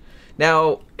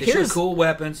 Now, here's cool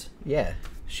weapons. Yeah.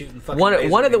 Shooting fucking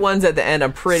one of the ones at the end,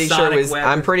 I'm pretty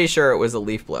sure it was a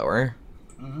leaf blower.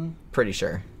 Mm-hmm. Pretty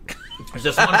sure. There's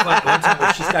just one time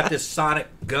where she's got this sonic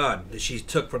gun that she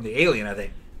took from the alien, I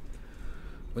think.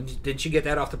 Didn't she get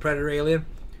that off the Predator alien?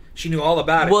 She knew all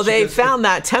about it. Well, they found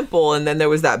that temple, and then there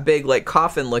was that big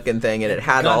coffin-looking thing, and it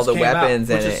had all the weapons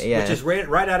in it. Yeah, which is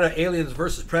right out of Aliens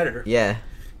versus Predator. Yeah.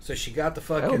 So she got the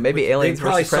fucking... Oh, maybe Aliens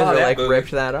versus Predator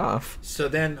ripped that off. So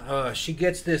then she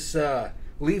gets this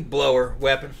leaf blower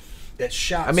weapon that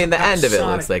shot... I mean, the end of it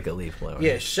looks like a leaf blower.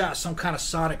 Yeah, shot some kind of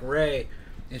sonic ray,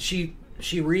 and she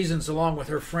reasons along with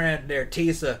her friend there,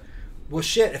 Tisa, well,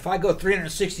 shit, if I go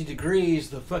 360 degrees,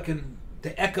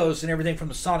 the echoes and everything from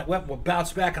the sonic weapon will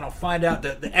bounce back, and I'll find out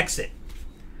the exit.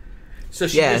 So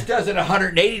she just does it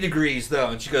 180 degrees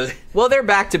though, and she goes. Well, they're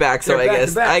back to back, so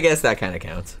I guess that kind of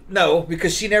counts. No,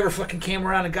 because she never fucking came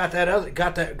around and got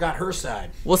her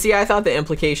side. Well, see, I thought the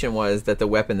implication was that the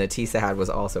weapon that Tisa had was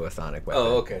also a sonic weapon.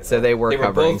 Oh, okay. So they were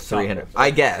covering 300.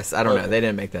 I guess I don't know. They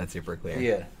didn't make that super clear.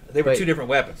 Yeah, they were two different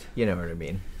weapons. You know what I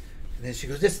mean. And then she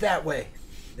goes, "It's that way."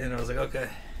 Then I was like, "Okay."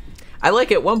 I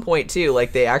like at one point too,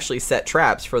 like they actually set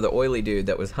traps for the oily dude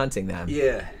that was hunting them.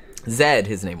 Yeah. Zed,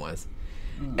 his name was.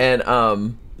 And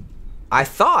I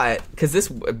thought, because this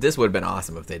would have been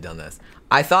awesome if they'd done this.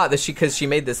 I thought that because she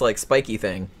made this like spiky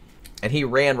thing, and he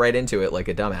ran right into it like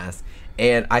a dumbass,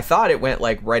 and I thought it went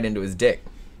like right into his dick,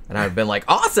 and I would have been like,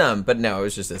 awesome, but no, it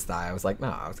was just his thigh. I was like, no,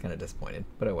 I was kind of disappointed,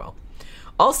 but oh well.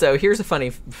 Also, here's a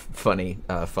fun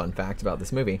fact about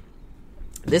this movie.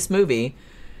 This movie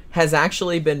has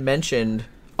actually been mentioned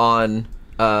on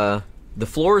the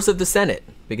floors of the Senate.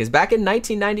 Because back in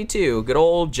 1992, good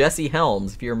old Jesse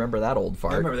Helms, if you remember that old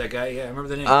fart. I remember that guy, yeah, I remember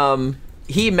the name.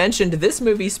 He mentioned this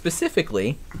movie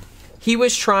specifically. He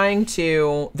was trying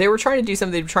to, they were trying to do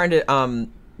something, they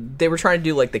were trying to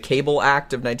do like the Cable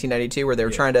Act of 1992, where they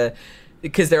were trying to,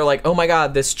 because they're like, oh my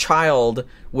god, this child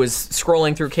was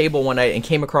scrolling through cable one night and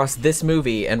came across this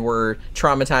movie and were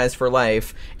traumatized for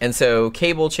life. And so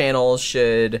cable channels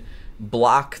should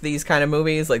block these kind of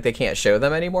movies, like they can't show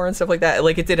them anymore and stuff like that.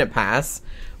 Like it didn't pass,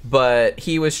 but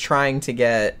he was trying to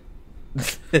get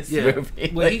this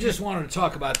movie. Well, he just wanted to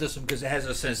talk about this one because it has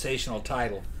a sensational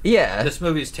title. Yeah. This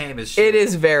movie is tame as shit. It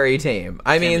is very tame.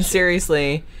 I mean,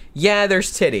 seriously, yeah,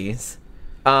 there's titties.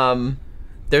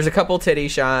 There's a couple titty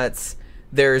shots.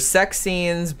 There's sex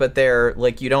scenes, but they're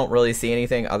like you don't really see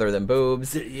anything other than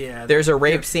boobs. Yeah. There's a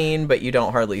rape scene, but you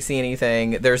don't hardly see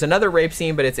anything. There's another rape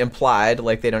scene, but it's implied,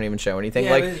 like they don't even show anything.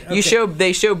 Yeah, like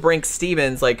they show Brinke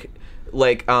Stevens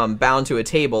like bound to a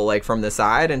table like from the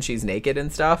side, and she's naked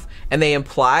and stuff, and they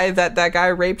imply that guy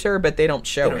raped her, but they don't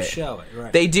show it. They don't show it,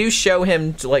 right. They do show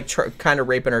him like kind of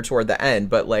raping her toward the end,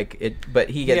 but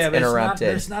he gets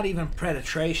interrupted. It's not even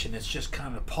penetration, it's just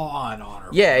kind of pawing on her.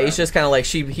 Yeah, he's just kind of like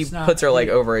he puts her like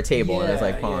over a table and is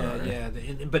like pawing on her.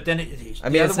 Yeah, but then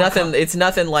it's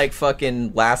nothing like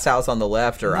fucking Last House on the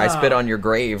Left or I Spit on Your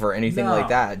Grave or anything like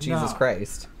that. Jesus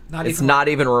Christ. Not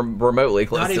even remotely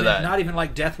close to that. Not even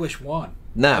like Death Wish 1.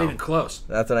 No. Not even close.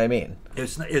 That's what I mean.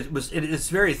 It's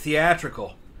very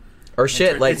theatrical. Or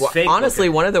shit, like honestly,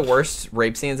 one of the worst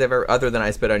rape scenes ever, other than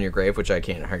I Spit on Your Grave, which I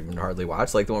can't even hardly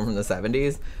watch, like the one from the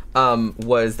 70s,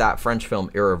 was that French film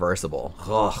Irreversible.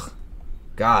 Ugh.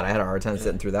 God, I had a hard time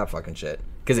sitting through that fucking shit.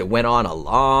 Because it went on a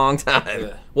long time.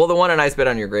 Yeah. Well, the one in I Spit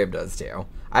on Your Grave does too.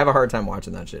 I have a hard time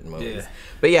watching that shit in movies. Yeah.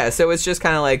 But yeah, so it's just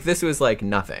kind of like, this was like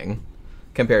nothing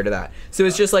compared to that. So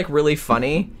it's just like really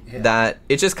funny that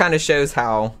it just kind of shows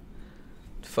how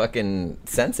fucking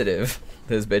sensitive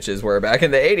those bitches were back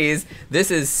in the 80s. This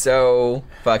is so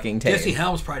fucking tame. Jesse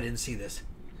Helms probably didn't see this.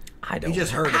 I don't. He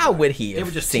just heard. How would he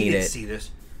have seen it? See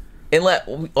this.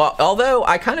 Although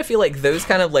I kind of feel like those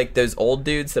kind of like those old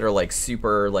dudes that are like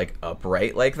super like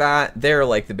upright like that, they're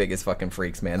like the biggest fucking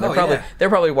freaks, man. They're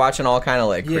probably watching all kind of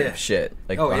like creep shit.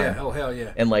 Like oh hell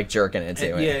yeah, and like jerking it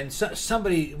to it. Yeah, and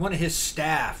somebody, one of his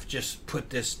staff, just put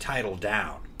this title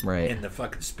down in the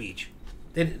fucking speech.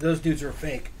 Those dudes are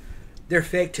fake. They're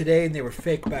fake today, and they were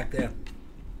fake back then.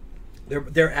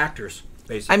 They're actors.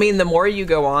 Basically. I mean, the more you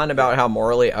go on about how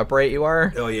morally upright you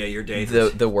are, oh yeah, you're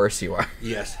dangerous. The worse you are.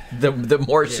 Yes. The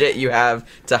more shit you have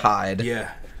to hide.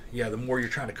 Yeah, the more you're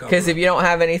trying to cover. Because if you don't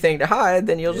have anything to hide,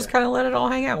 then you'll just kind of let it all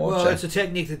hang out. Well, it's a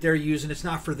technique that they're using. It's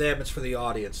not for them; it's for the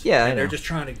audience. Yeah, and they're just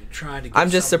trying to. I'm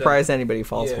just surprised anybody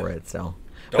falls for it. So.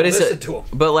 Don't listen to him.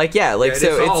 But like, so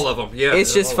it's all of them. Yeah,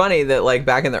 it's just funny that like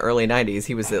back in the early '90s,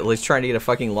 he was at least trying to get a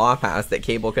fucking law passed that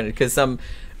cable couldn't, because some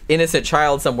innocent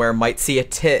child somewhere might see a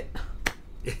tit.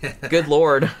 Good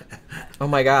lord. Oh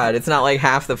my god, it's not like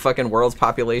half the fucking world's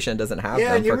population doesn't have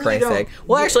them, for Christ's sake.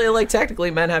 Well, actually, like technically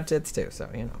men have tits too, so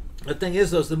you know. The thing is,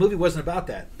 though, the movie wasn't about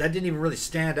that. That didn't even really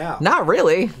stand out. Not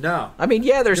really. No. I mean,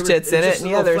 yeah, there's tits in it,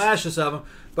 and yeah, there's flashes of them,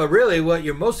 but really what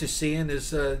you're mostly seeing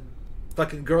is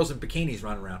fucking girls in bikinis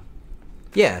running around.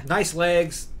 Yeah. Nice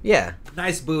legs. Yeah.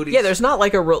 Nice booties. Yeah, there's not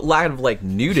like a lot of like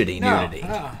nudity.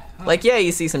 Like, yeah,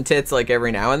 you see some tits like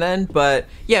every now and then, but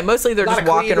yeah, mostly they're just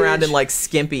walking around in like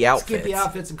skimpy outfits. Skimpy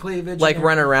outfits and cleavage. Like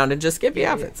running around in just skimpy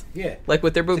outfits. Yeah. Like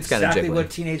with their boobs kind of jiggling. Exactly what a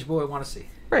teenage boy want to see.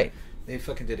 Right. They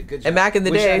fucking did a good job. And back in the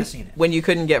day, when you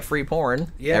couldn't get free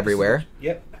porn everywhere.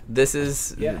 Yep. This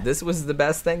was the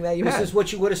best thing that you had. This is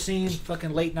what you would have seen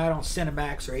fucking late night on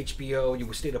Cinemax or HBO. You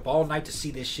would stayed up all night to see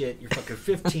this shit. You're fucking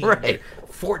 15. Right.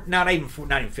 Not even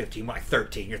 15, like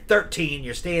 13. You're 13.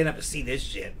 You're staying up to see this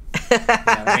shit.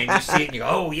 I mean, you see it and you go,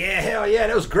 oh yeah, hell yeah,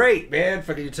 that was great, man.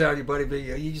 Fucking you telling your buddy, but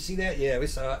you see that? Yeah, we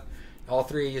saw it. All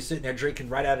three of you sitting there drinking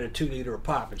right out of a 2-liter of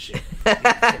pop and shit.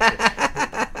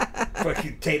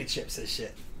 Fucking potato chips and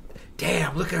shit.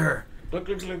 Damn, look at her. Look.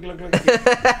 You're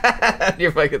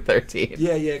fucking 13.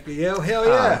 Yeah, hell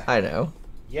yeah. I know.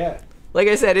 Yeah. Like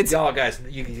I said, it's y'all guys.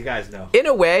 You guys know. In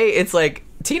a way, it's like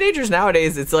teenagers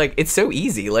nowadays. It's like it's so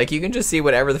easy. Like you can just see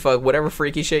whatever the fuck, whatever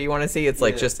freaky shit you want to see. It's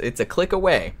like just it's a click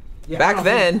away. Yeah, Back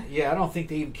then, I don't think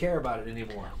they even care about it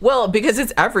anymore. Well, because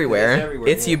it's everywhere.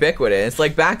 It's ubiquitous. It's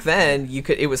like back then,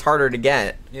 it was harder to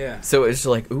get. Yeah. So it's just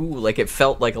like like it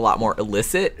felt like a lot more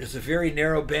illicit. It's a very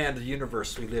narrow band of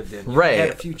universe we lived in. Right. We had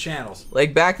a few channels.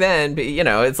 Like back then,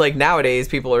 it's like nowadays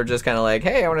people are just kind of like,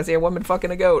 hey, I want to see a woman fucking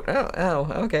a goat.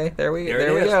 Oh, okay, there we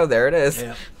go, there it is.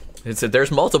 Yeah.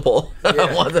 There's multiple.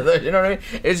 Yeah. Ones of those, you know what I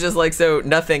mean? It's just like so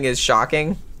nothing is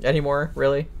shocking anymore,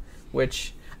 really,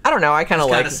 which. I don't know. I kind of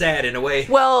like. Kind of sad in a way.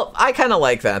 Well, I kind of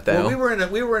like that though. Well,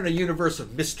 we were in a universe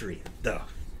of mystery though.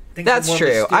 That's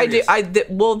true.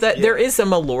 There is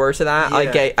some allure to that.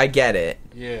 Yeah. I get it.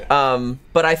 Yeah.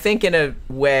 But I think in a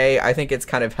way, I think it's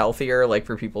kind of healthier, like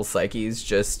for people's psyches,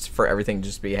 just for everything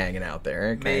just be hanging out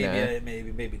there.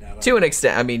 Maybe not. To an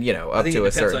extent, I mean, up to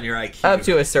a certain. On your IQ. Up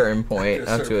to a certain point.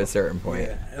 Up to a certain point.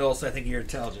 Yeah. And also, I think your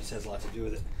intelligence has a lot to do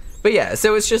with it. But yeah,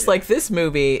 so it's just like this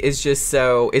movie is just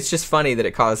it's just funny that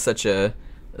it caused such a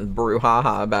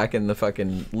brouhaha back in the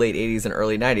fucking late 80s and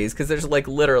early 90s because there's like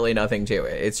literally nothing to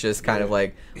it. It's just kind of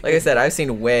like I said, I've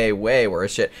seen way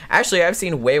worse shit. Actually, I've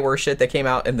seen way worse shit that came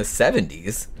out in the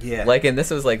 70s. Yeah. Like, and this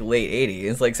was like late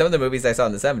 80s. Like some of the movies I saw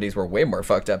in the 70s were way more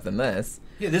fucked up than this.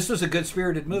 Yeah, this was a good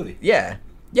spirited movie. Yeah.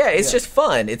 Yeah, it's just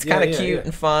fun. It's kind of cute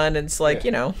and fun, and it's like,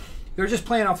 They were just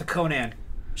playing off the Conan.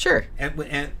 Sure.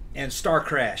 And Star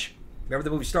Crash. Remember the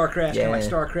movie Star Crash? Yeah. Kind of like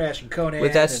Star Crash and Conan.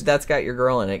 With that's got your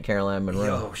girl in it, Caroline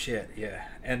Munro. Oh, shit, yeah.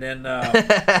 And then,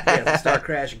 Star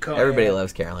Crash and Conan. Everybody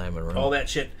loves Caroline Munro. All that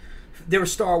shit. There were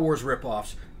Star Wars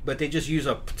ripoffs, but they just use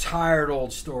a tired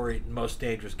old story in Most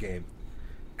Dangerous Game.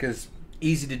 Because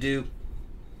easy to do.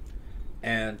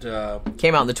 And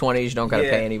came out in the 20s. You don't got to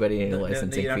pay anybody any licensing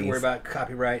fees. You don't have to worry about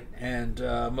copyright. And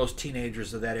most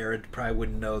teenagers of that era probably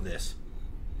wouldn't know this.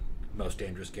 Most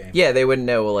Dangerous Game. Yeah, they wouldn't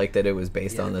know that it was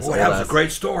based on this. Boy, that was a great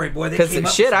story, boy. Because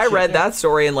I read that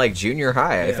story in like junior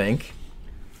high. I think.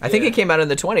 I think it came out in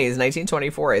the 20s,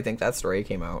 1924. I think that story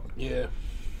came out. Yeah.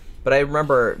 But I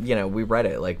remember, we read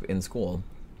it like in school.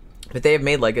 But they have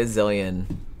made like a zillion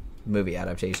movie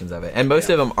adaptations of it, and most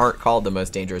of them aren't called The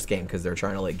Most Dangerous Game because they're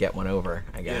trying to like get one over,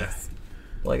 I guess. Yeah.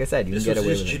 Like I said, you can get away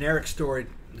with it. This generic story,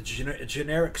 a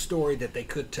generic story that they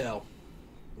could tell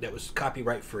that was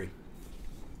copyright free.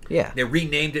 Yeah. They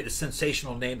renamed it a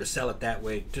sensational name to sell it that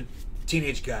way to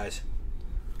teenage guys.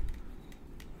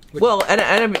 Well,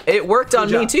 and it worked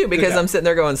on me too because I'm sitting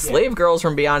there going, Slave Girls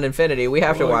from Beyond Infinity. We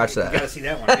have to watch that. You got to see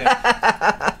that one.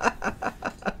 Yeah.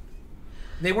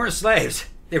 They weren't slaves.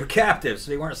 They were captives.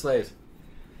 They weren't slaves.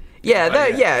 Yeah,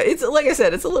 it's like I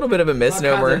said, it's a little bit of a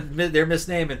misnomer. They're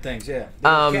misnaming things. Yeah, they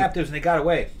were captives and they got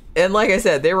away. And like I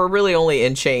said, they were really only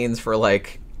in chains for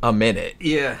like a minute.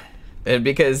 Yeah, and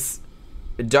because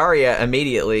Daria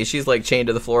immediately, she's like chained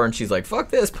to the floor and she's like, "Fuck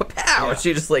this, pow!" Yeah.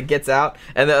 She just like gets out,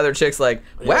 and the other chick's like,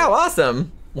 "Wow,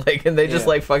 awesome!" Like, and they just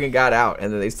like fucking got out,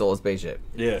 and then they stole a spaceship.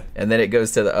 Yeah, and then it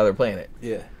goes to the other planet.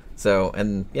 Yeah. So,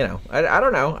 and I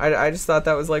don't know. I just thought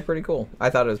that was like pretty cool.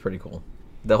 I thought it was pretty cool.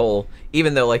 The whole,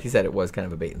 even though like you said, it was kind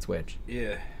of a bait and switch.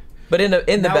 Yeah. But in the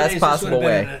best possible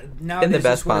way. In the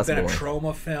best possible way. Been a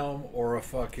trauma film or a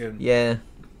fucking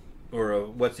or a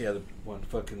what's the other one?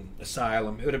 Fucking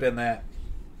Asylum. It would have been that.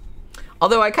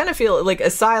 Although I kind of feel like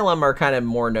Asylum are kind of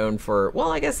more known for.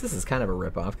 Well, I guess this is kind of a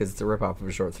ripoff because it's a ripoff of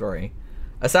a short story.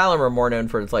 Asylum are more known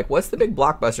for, it's like, what's the big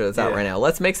blockbuster that's out right now?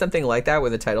 Let's make something like that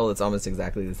with a title that's almost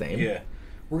exactly the same. Yeah.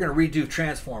 We're going to redo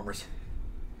Transformers.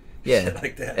 Yeah. Shit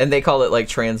like that. And they call it, like,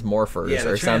 Transmorphers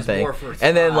or something.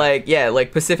 And then,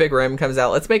 like Pacific Rim comes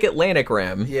out. Let's make Atlantic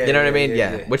Rim. Yeah, you know what I mean?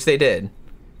 Yeah. Which they did.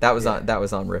 That was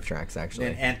on Riff Tracks, actually.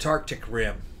 And Antarctic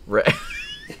Rim. Right.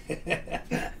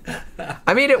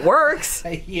 I mean, it works.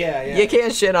 Yeah. You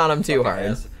can't shit on them too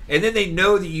hard. And then they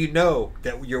know that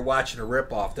that you're watching a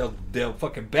ripoff. They'll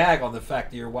fucking bag on the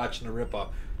fact that you're watching a ripoff.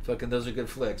 Fucking, those are good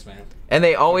flicks, man. And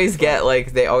they always get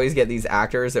these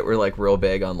actors that were like real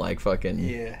big on like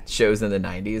fucking shows in the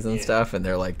 90s and stuff, and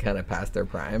they're like kind of past their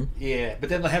prime. Yeah, but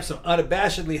then they'll have some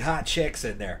unabashedly hot chicks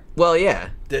in there. Well, yeah,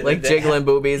 like jiggling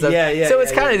boobies. So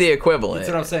it's kind of the equivalent.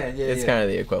 That's what I'm saying. Yeah, it's kind of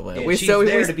the equivalent. She's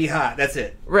there to be hot. That's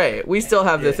it. Right. We still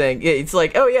have the thing. Yeah, it's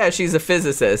like, oh yeah, she's a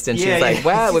physicist, and she's like,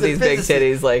 wow, with these big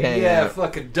titties, like hanging out.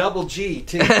 Fucking double G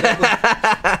too.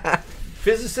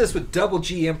 Physicists with double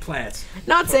G implants.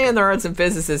 Not saying there aren't some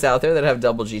physicists out there that have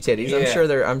double G titties. Yeah.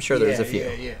 I'm sure there's a few.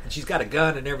 Yeah. And she's got a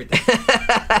gun and everything.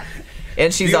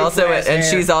 And she's also a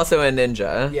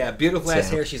ninja. Yeah, beautiful ass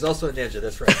hair. She's also a ninja.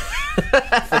 That's right.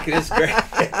 Fucking is great.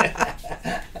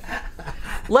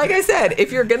 Like I said,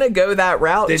 if you're gonna go that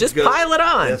route, just pile it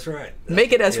on. That's right.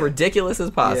 Make it as ridiculous as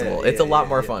possible. It's a lot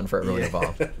more fun for everyone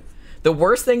involved. The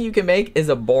worst thing you can make is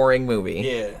a boring movie.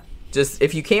 Yeah. Just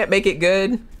if you can't make it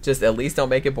good, just at least don't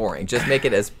make it boring. Just make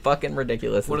it as fucking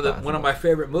ridiculous as possible. One of my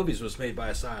favorite movies was made by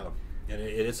Asylum, and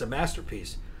it's a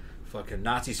masterpiece. Fucking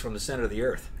Nazis from the Center of the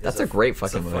Earth. That's a great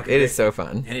fucking movie. It is so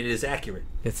fun. And it is accurate.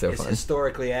 It's fun. It's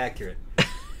historically accurate.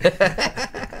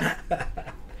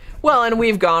 Well, and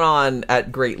we've gone on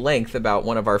at great length about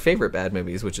one of our favorite bad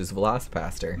movies, which is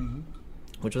Velocipaster,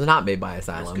 which was not made by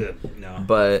Asylum. That's good. No.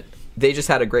 But they just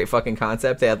had a great fucking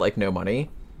concept. They had, like, no money,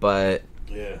 but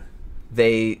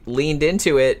they leaned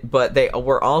into it, but they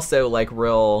were also, like,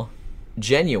 real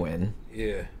genuine.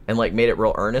 Yeah. And, like, made it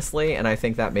real earnestly, and I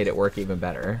think that made it work even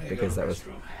better, because that was...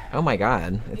 Oh, my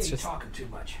God. It's just... You're talking too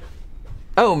much.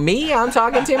 Oh, me? I'm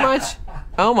talking too much?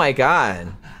 Oh, my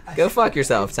God. Go fuck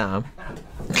yourself, Tom.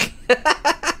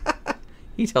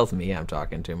 He tells me I'm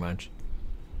talking too much,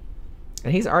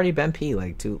 and he's already been pee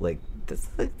this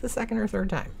the second or third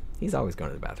time. He's always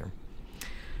going to the bathroom.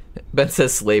 Ben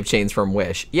says slave chains from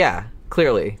Wish. Yeah,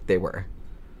 clearly they were,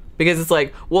 because it's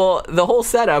like, well, the whole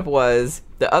setup was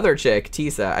the other chick,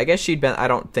 Tisa. I guess she'd been. I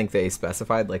don't think they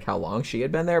specified like how long she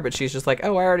had been there, but she's just like,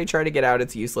 oh, I already tried to get out.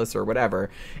 It's useless or whatever.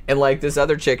 And like this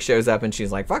other chick shows up and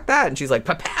she's like, fuck that, and she's like,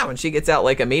 pow, and she gets out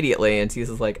like immediately. And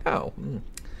Tisa's like, oh.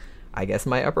 I guess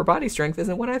my upper body strength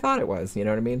isn't what I thought it was. You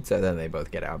know what I mean? So then they both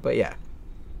get out. But yeah.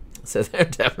 So they're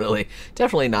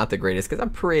definitely not the greatest, because I'm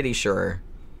pretty sure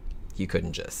you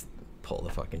couldn't just pull the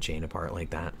fucking chain apart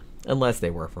like that. Unless they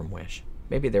were from Wish.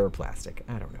 Maybe they were plastic.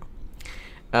 I don't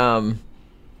know.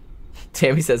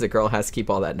 Tammy says a girl has to keep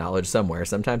all that knowledge somewhere.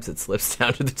 Sometimes it slips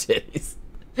down to the titties.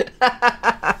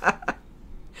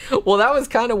 Well, that was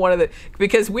kind of one of the,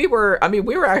 because we were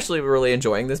actually really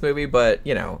enjoying this movie, but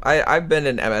you know, I've been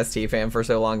an MST fan for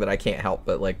so long that I can't help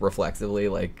but like reflexively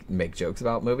like make jokes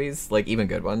about movies, like even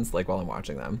good ones, like while I'm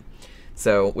watching them.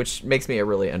 So, which makes me a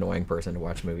really annoying person to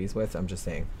watch movies with. I'm just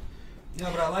saying. No,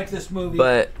 but I like this movie.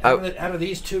 But out of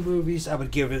these two movies, I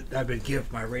would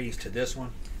give my ratings to this one.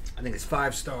 I think it's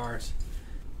 5 stars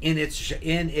in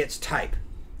its type,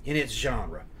 in its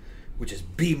genre, which is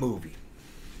B movie.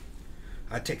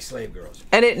 I'd take Slave Girls.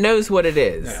 And it knows what it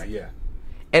is. Yeah.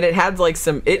 And it had like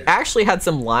it actually had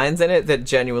some lines in it that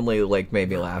genuinely like made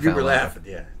me laugh. You were laughing,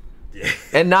 yeah.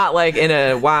 And not like in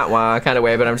a wah-wah kind of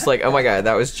way, but I'm just like, oh my God,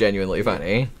 that was genuinely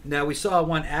funny. Now, we saw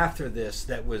one after this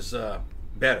that was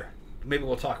better. Maybe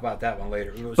we'll talk about that one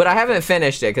later. But I haven't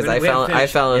finished it because I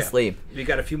fell asleep. We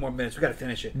got a few more minutes. We got to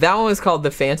finish it. That one was called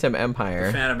The Phantom Empire.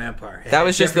 The Phantom Empire. That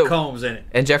was just Jeffrey Combs in it.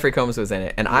 And Jeffrey Combs was in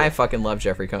it. And I fucking love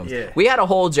Jeffrey Combs. Yeah. We had a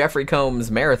whole Jeffrey Combs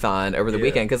marathon over the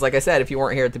weekend because, like I said, if you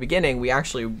weren't here at the beginning, we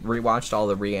actually rewatched all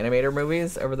the Reanimator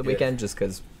movies over the weekend just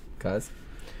because.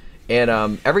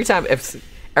 And every time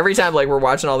like we're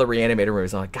watching all the Reanimator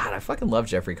movies, I'm like, God, I fucking love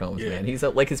Jeffrey Combs, man. He's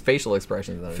like his facial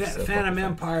expressions. Phantom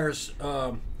Empire's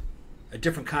a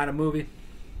different kind of movie,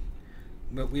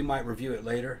 but we might review it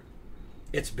later.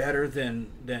 It's better than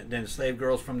Slave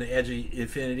Girls from the Edge of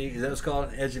Infinity. Is that what it's called?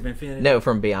 Edge of Infinity? No,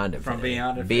 from Beyond Infinity. From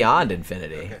Beyond Infinity. Beyond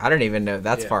Infinity. Okay. I don't even know.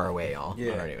 That's far away, y'all.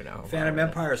 Yeah. I don't even know. Phantom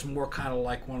Empire is more kind of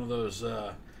like one of those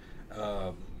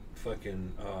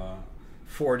fucking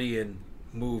Fortean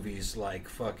movies, like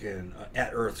fucking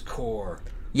At Earth's Core.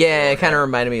 Yeah, it kind of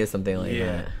reminded me of something like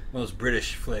that. One of those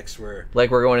British flicks where...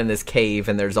 Like we're going in this cave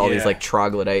and there's all these like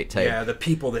troglodyte type... Yeah, the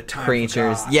people that time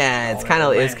creatures. Forgot, yeah, it's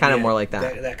kind of more like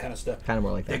that. That kind of stuff. Kind of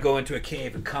more like that. They go into a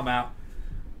cave and come out...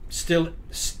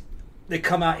 They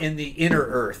come out in the inner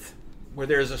earth, where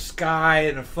there's a sky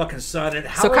and a fucking sun. And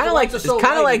so kind of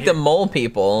like the mole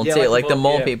people, too. Like the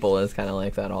mole people is kind of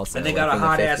like that also. And they got a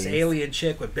hot-ass alien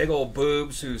chick with big old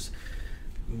boobs who's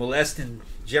molesting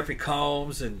Jeffrey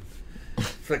Combs and...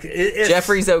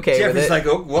 Jeffrey's okay Jeffrey's with it. Like,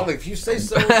 oh, well, if you say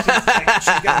so. She's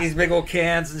got these big old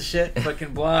cans and shit,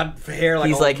 fucking blonde hair. Like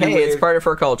he's like, hey, it's part of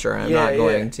her culture. I'm not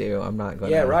going to.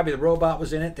 Yeah, Robbie the Robot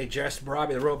was in it. They dressed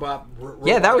Robbie the Robot.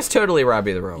 Yeah, that was totally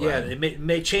Robbie the Robot. Yeah, it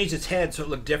may change its head so it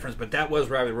looked different, but that was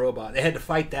Robbie the Robot. They had to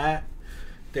fight that.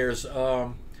 There's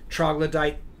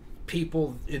troglodyte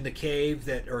people in the cave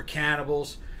that are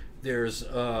cannibals. There's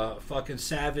fucking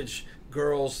savage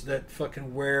girls that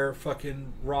fucking wear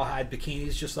fucking rawhide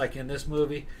bikinis, just like in this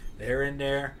movie. They're in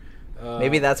there.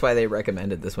 Maybe that's why they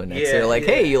recommended this one next. They're like,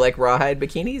 hey, you like rawhide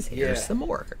bikinis? Here's some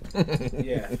more.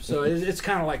 Yeah, so it's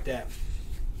kind of like that.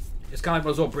 It's kind of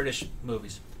like those old British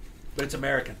movies, but it's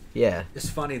American. Yeah. It's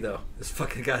funny though. This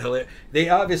fucking got hilarious. They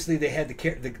had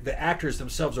the actors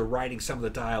themselves are writing some of the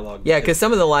dialogue. Yeah, because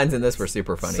some of the lines in this were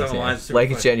super funny. Some lines super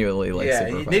funny. Genuinely like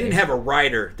super funny. They didn't have a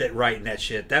writer that writing that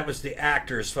shit. That was the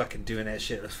actors fucking doing that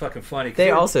shit. It was fucking funny.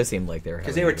 They also seemed like they were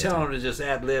because they were telling them to just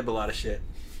ad lib a lot of shit.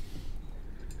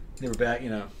 They were back,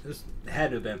 it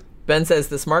had to have been. Ben says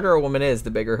the smarter a woman is,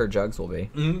 the bigger her jugs will be.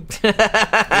 Mm-hmm.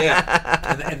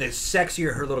 Yeah, and the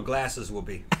sexier her little glasses will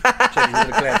be. Jenny's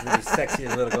little glasses will be sexier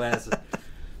than little glasses.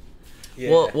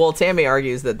 Yeah. Well, Tammy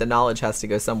argues that the knowledge has to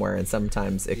go somewhere, and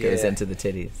sometimes it goes into the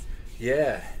titties.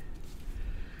 Yeah.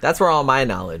 That's where all my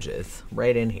knowledge is,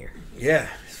 right in here. Yeah,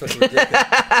 it's fucking ridiculous.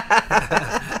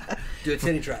 Do a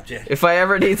titty drop, Jen. If I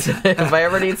ever need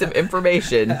some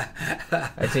information,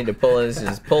 I just need to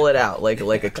just pull it out like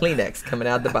a Kleenex coming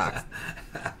out the box.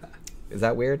 Is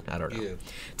that weird? I don't know. Yeah.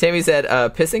 Tammy said,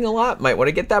 pissing a lot, might want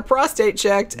to get that prostate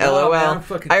checked. No, LOL. Man,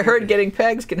 I heard getting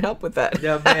pegs can help with that.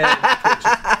 No, man.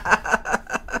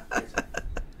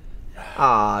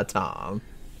 Aw, Tom.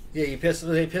 Yeah,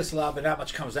 they piss a lot, but not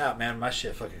much comes out, man. My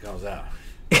shit fucking comes out.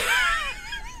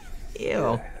 Ew.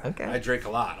 Yeah. Okay. I drink a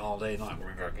lot all day long.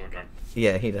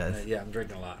 Yeah, he does. Yeah, I'm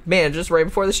drinking a lot. Man, just right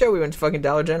before the show, we went to fucking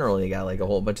Dollar General and he got like a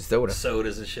whole bunch of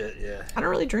sodas and shit. Yeah. I don't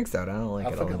really drink soda. I don't like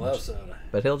it. I fucking love soda.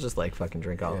 But he'll just like fucking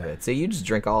drink all of it. So you just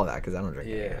drink all of that because I don't drink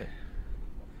any of it.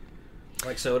 I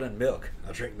like soda and milk.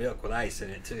 I'll drink milk with ice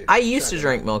in it too. I used to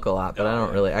drink milk a lot, but I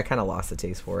don't really. I kind of lost the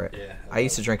taste for it. Yeah. I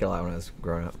used to drink it a lot when I was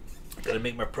growing up. Gotta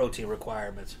make my protein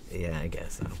requirements. Yeah, I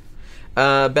guess so.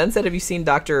 Ben said, have you seen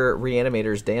Dr.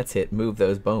 Reanimator's dance hit, Move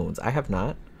Those Bones? I have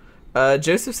not.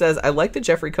 Joseph says, I like the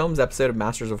Jeffrey Combs episode of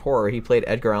Masters of Horror. He played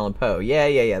Edgar Allan Poe.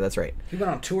 Yeah, that's right. He went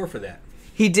on tour for that.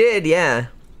 He did, yeah.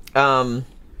 Man,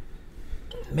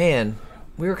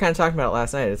 we were kind of talking about it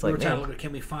last night. It's like,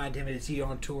 can we find him? Is he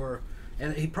on tour?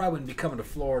 And he probably wouldn't be coming to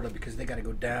Florida because they got to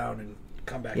go down and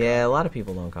come back. Yeah, a lot of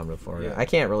people don't come to Florida. Yeah. I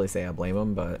can't really say I blame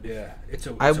him, but yeah,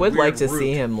 I would like to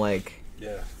see him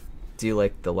do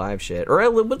like the live shit, or I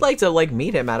would like to like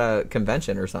meet him at a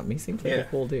convention or something. He seems like a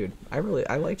cool dude. I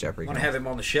like Jeffrey. I want to have him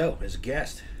on the show as a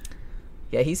guest.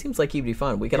 Yeah, he seems like he'd be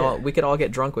fun. We could all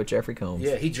get drunk with Jeffrey Combs.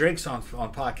 Yeah, he drinks on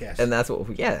podcasts, and that's what.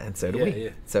 And so do we. Yeah.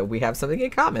 So we have something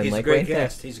in common. He's like a great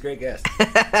guest. He's a great guest.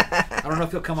 I don't know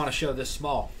if he'll come on a show this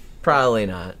small. Probably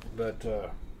not. But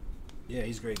yeah,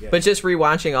 he's a great guest. But just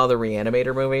rewatching all the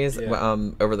Reanimator movies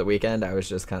over the weekend, I was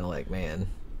just kind of like, man,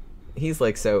 he's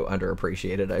like so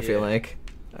underappreciated. I feel like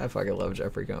I fucking love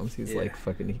Jeffrey Combs. He's like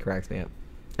fucking, he cracks me up.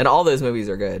 And all those movies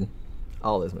are good.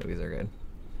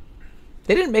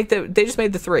 They just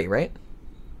made the 3, right?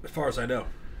 As far as I know,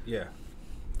 yeah.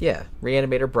 Yeah,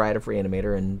 Reanimator, Bride of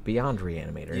Reanimator, and Beyond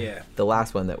Reanimator. Yeah. The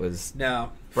last one that was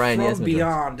now Brian From Yesman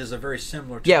Beyond is a very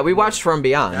similar. Yeah, we watched From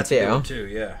Beyond. That's too. a good one too.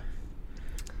 Yeah.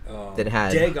 That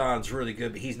had Dagon's really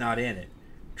good, but he's not in it.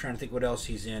 I'm trying to think what else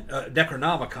he's in.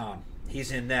 Necronomicon.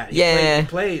 He's in that. He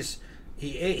plays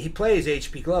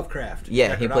H.P. Lovecraft.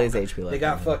 Yeah, he plays H.P. Lovecraft. They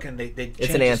got fucking. They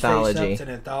it's an anthology. It's an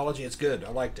anthology. It's good. I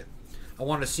liked it. I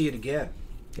want to see it again.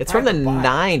 It's from the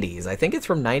 90s. I think it's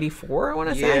from 94, I want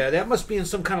to say. Yeah, that must be in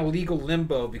some kind of legal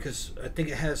limbo because I think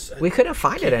it has... We couldn't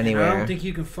find it anywhere. I don't think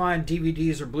you can find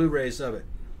DVDs or Blu-rays of it.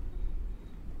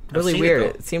 Really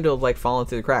weird. It seemed to have like fallen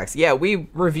through the cracks. Yeah, we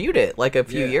reviewed it like a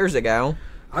few years ago.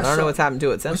 I don't know what's happened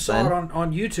to it since then. I saw it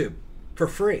on YouTube for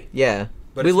free. Yeah.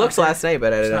 But we looked last night,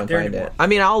 but I didn't find it. I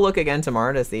mean, I'll look again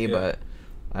tomorrow to see, but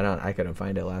I couldn't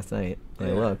find it last night. I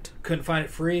looked. Couldn't find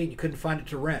it free. You couldn't find it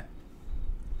to rent.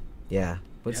 Yeah.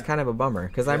 Which is kind of a bummer,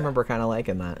 because I remember kind of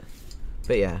liking that.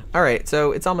 But yeah. All right,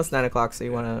 so it's almost 9 o'clock, so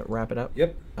you want to wrap it up?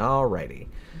 Yep. All righty.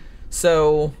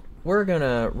 So we're going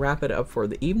to wrap it up for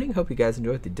the evening. Hope you guys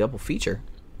enjoyed the double feature.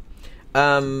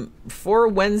 For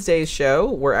Wednesday's show,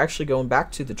 we're actually going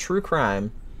back to the true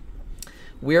crime.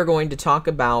 We are going to talk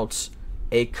about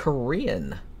a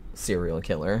Korean serial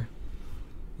killer,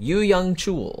 Yoo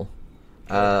Young-chul,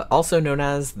 also known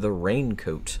as the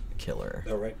Raincoat Killer.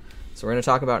 All right. So we're going to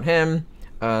talk about him.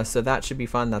 So that should be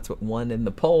fun. That's what won in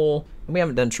the poll. And we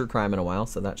haven't done true crime in a while,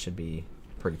 so that should be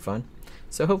pretty fun.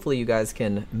 So hopefully you guys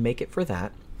can make it for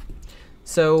that.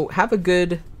 So have a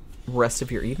good rest of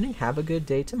your evening. Have a good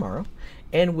day tomorrow.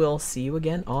 And we'll see you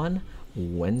again on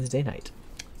Wednesday night.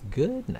 Good night.